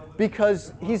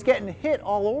because he's getting hit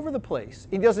all over the place.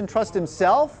 He doesn't trust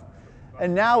himself,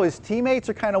 and now his teammates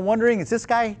are kind of wondering, is this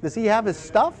guy, does he have his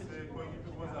stuff?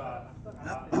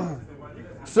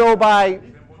 So by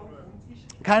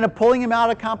kind of pulling him out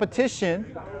of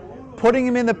competition, putting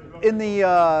him in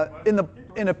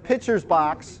a pitcher's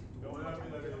box,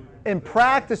 and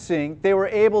practicing, they were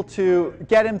able to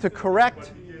get him to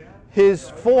correct his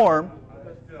form,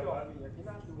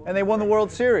 and they won the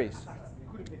World Series.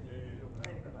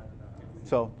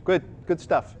 So good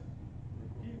stuff.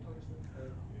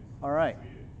 All right.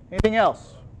 Anything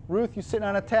else? Ruth, you sitting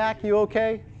on a tack? You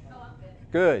okay? No, I'm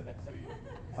good. Good.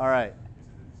 All right.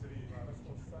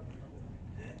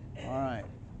 All right.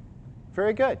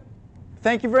 Very good.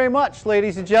 Thank you very much,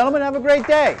 ladies and gentlemen. Have a great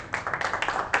day.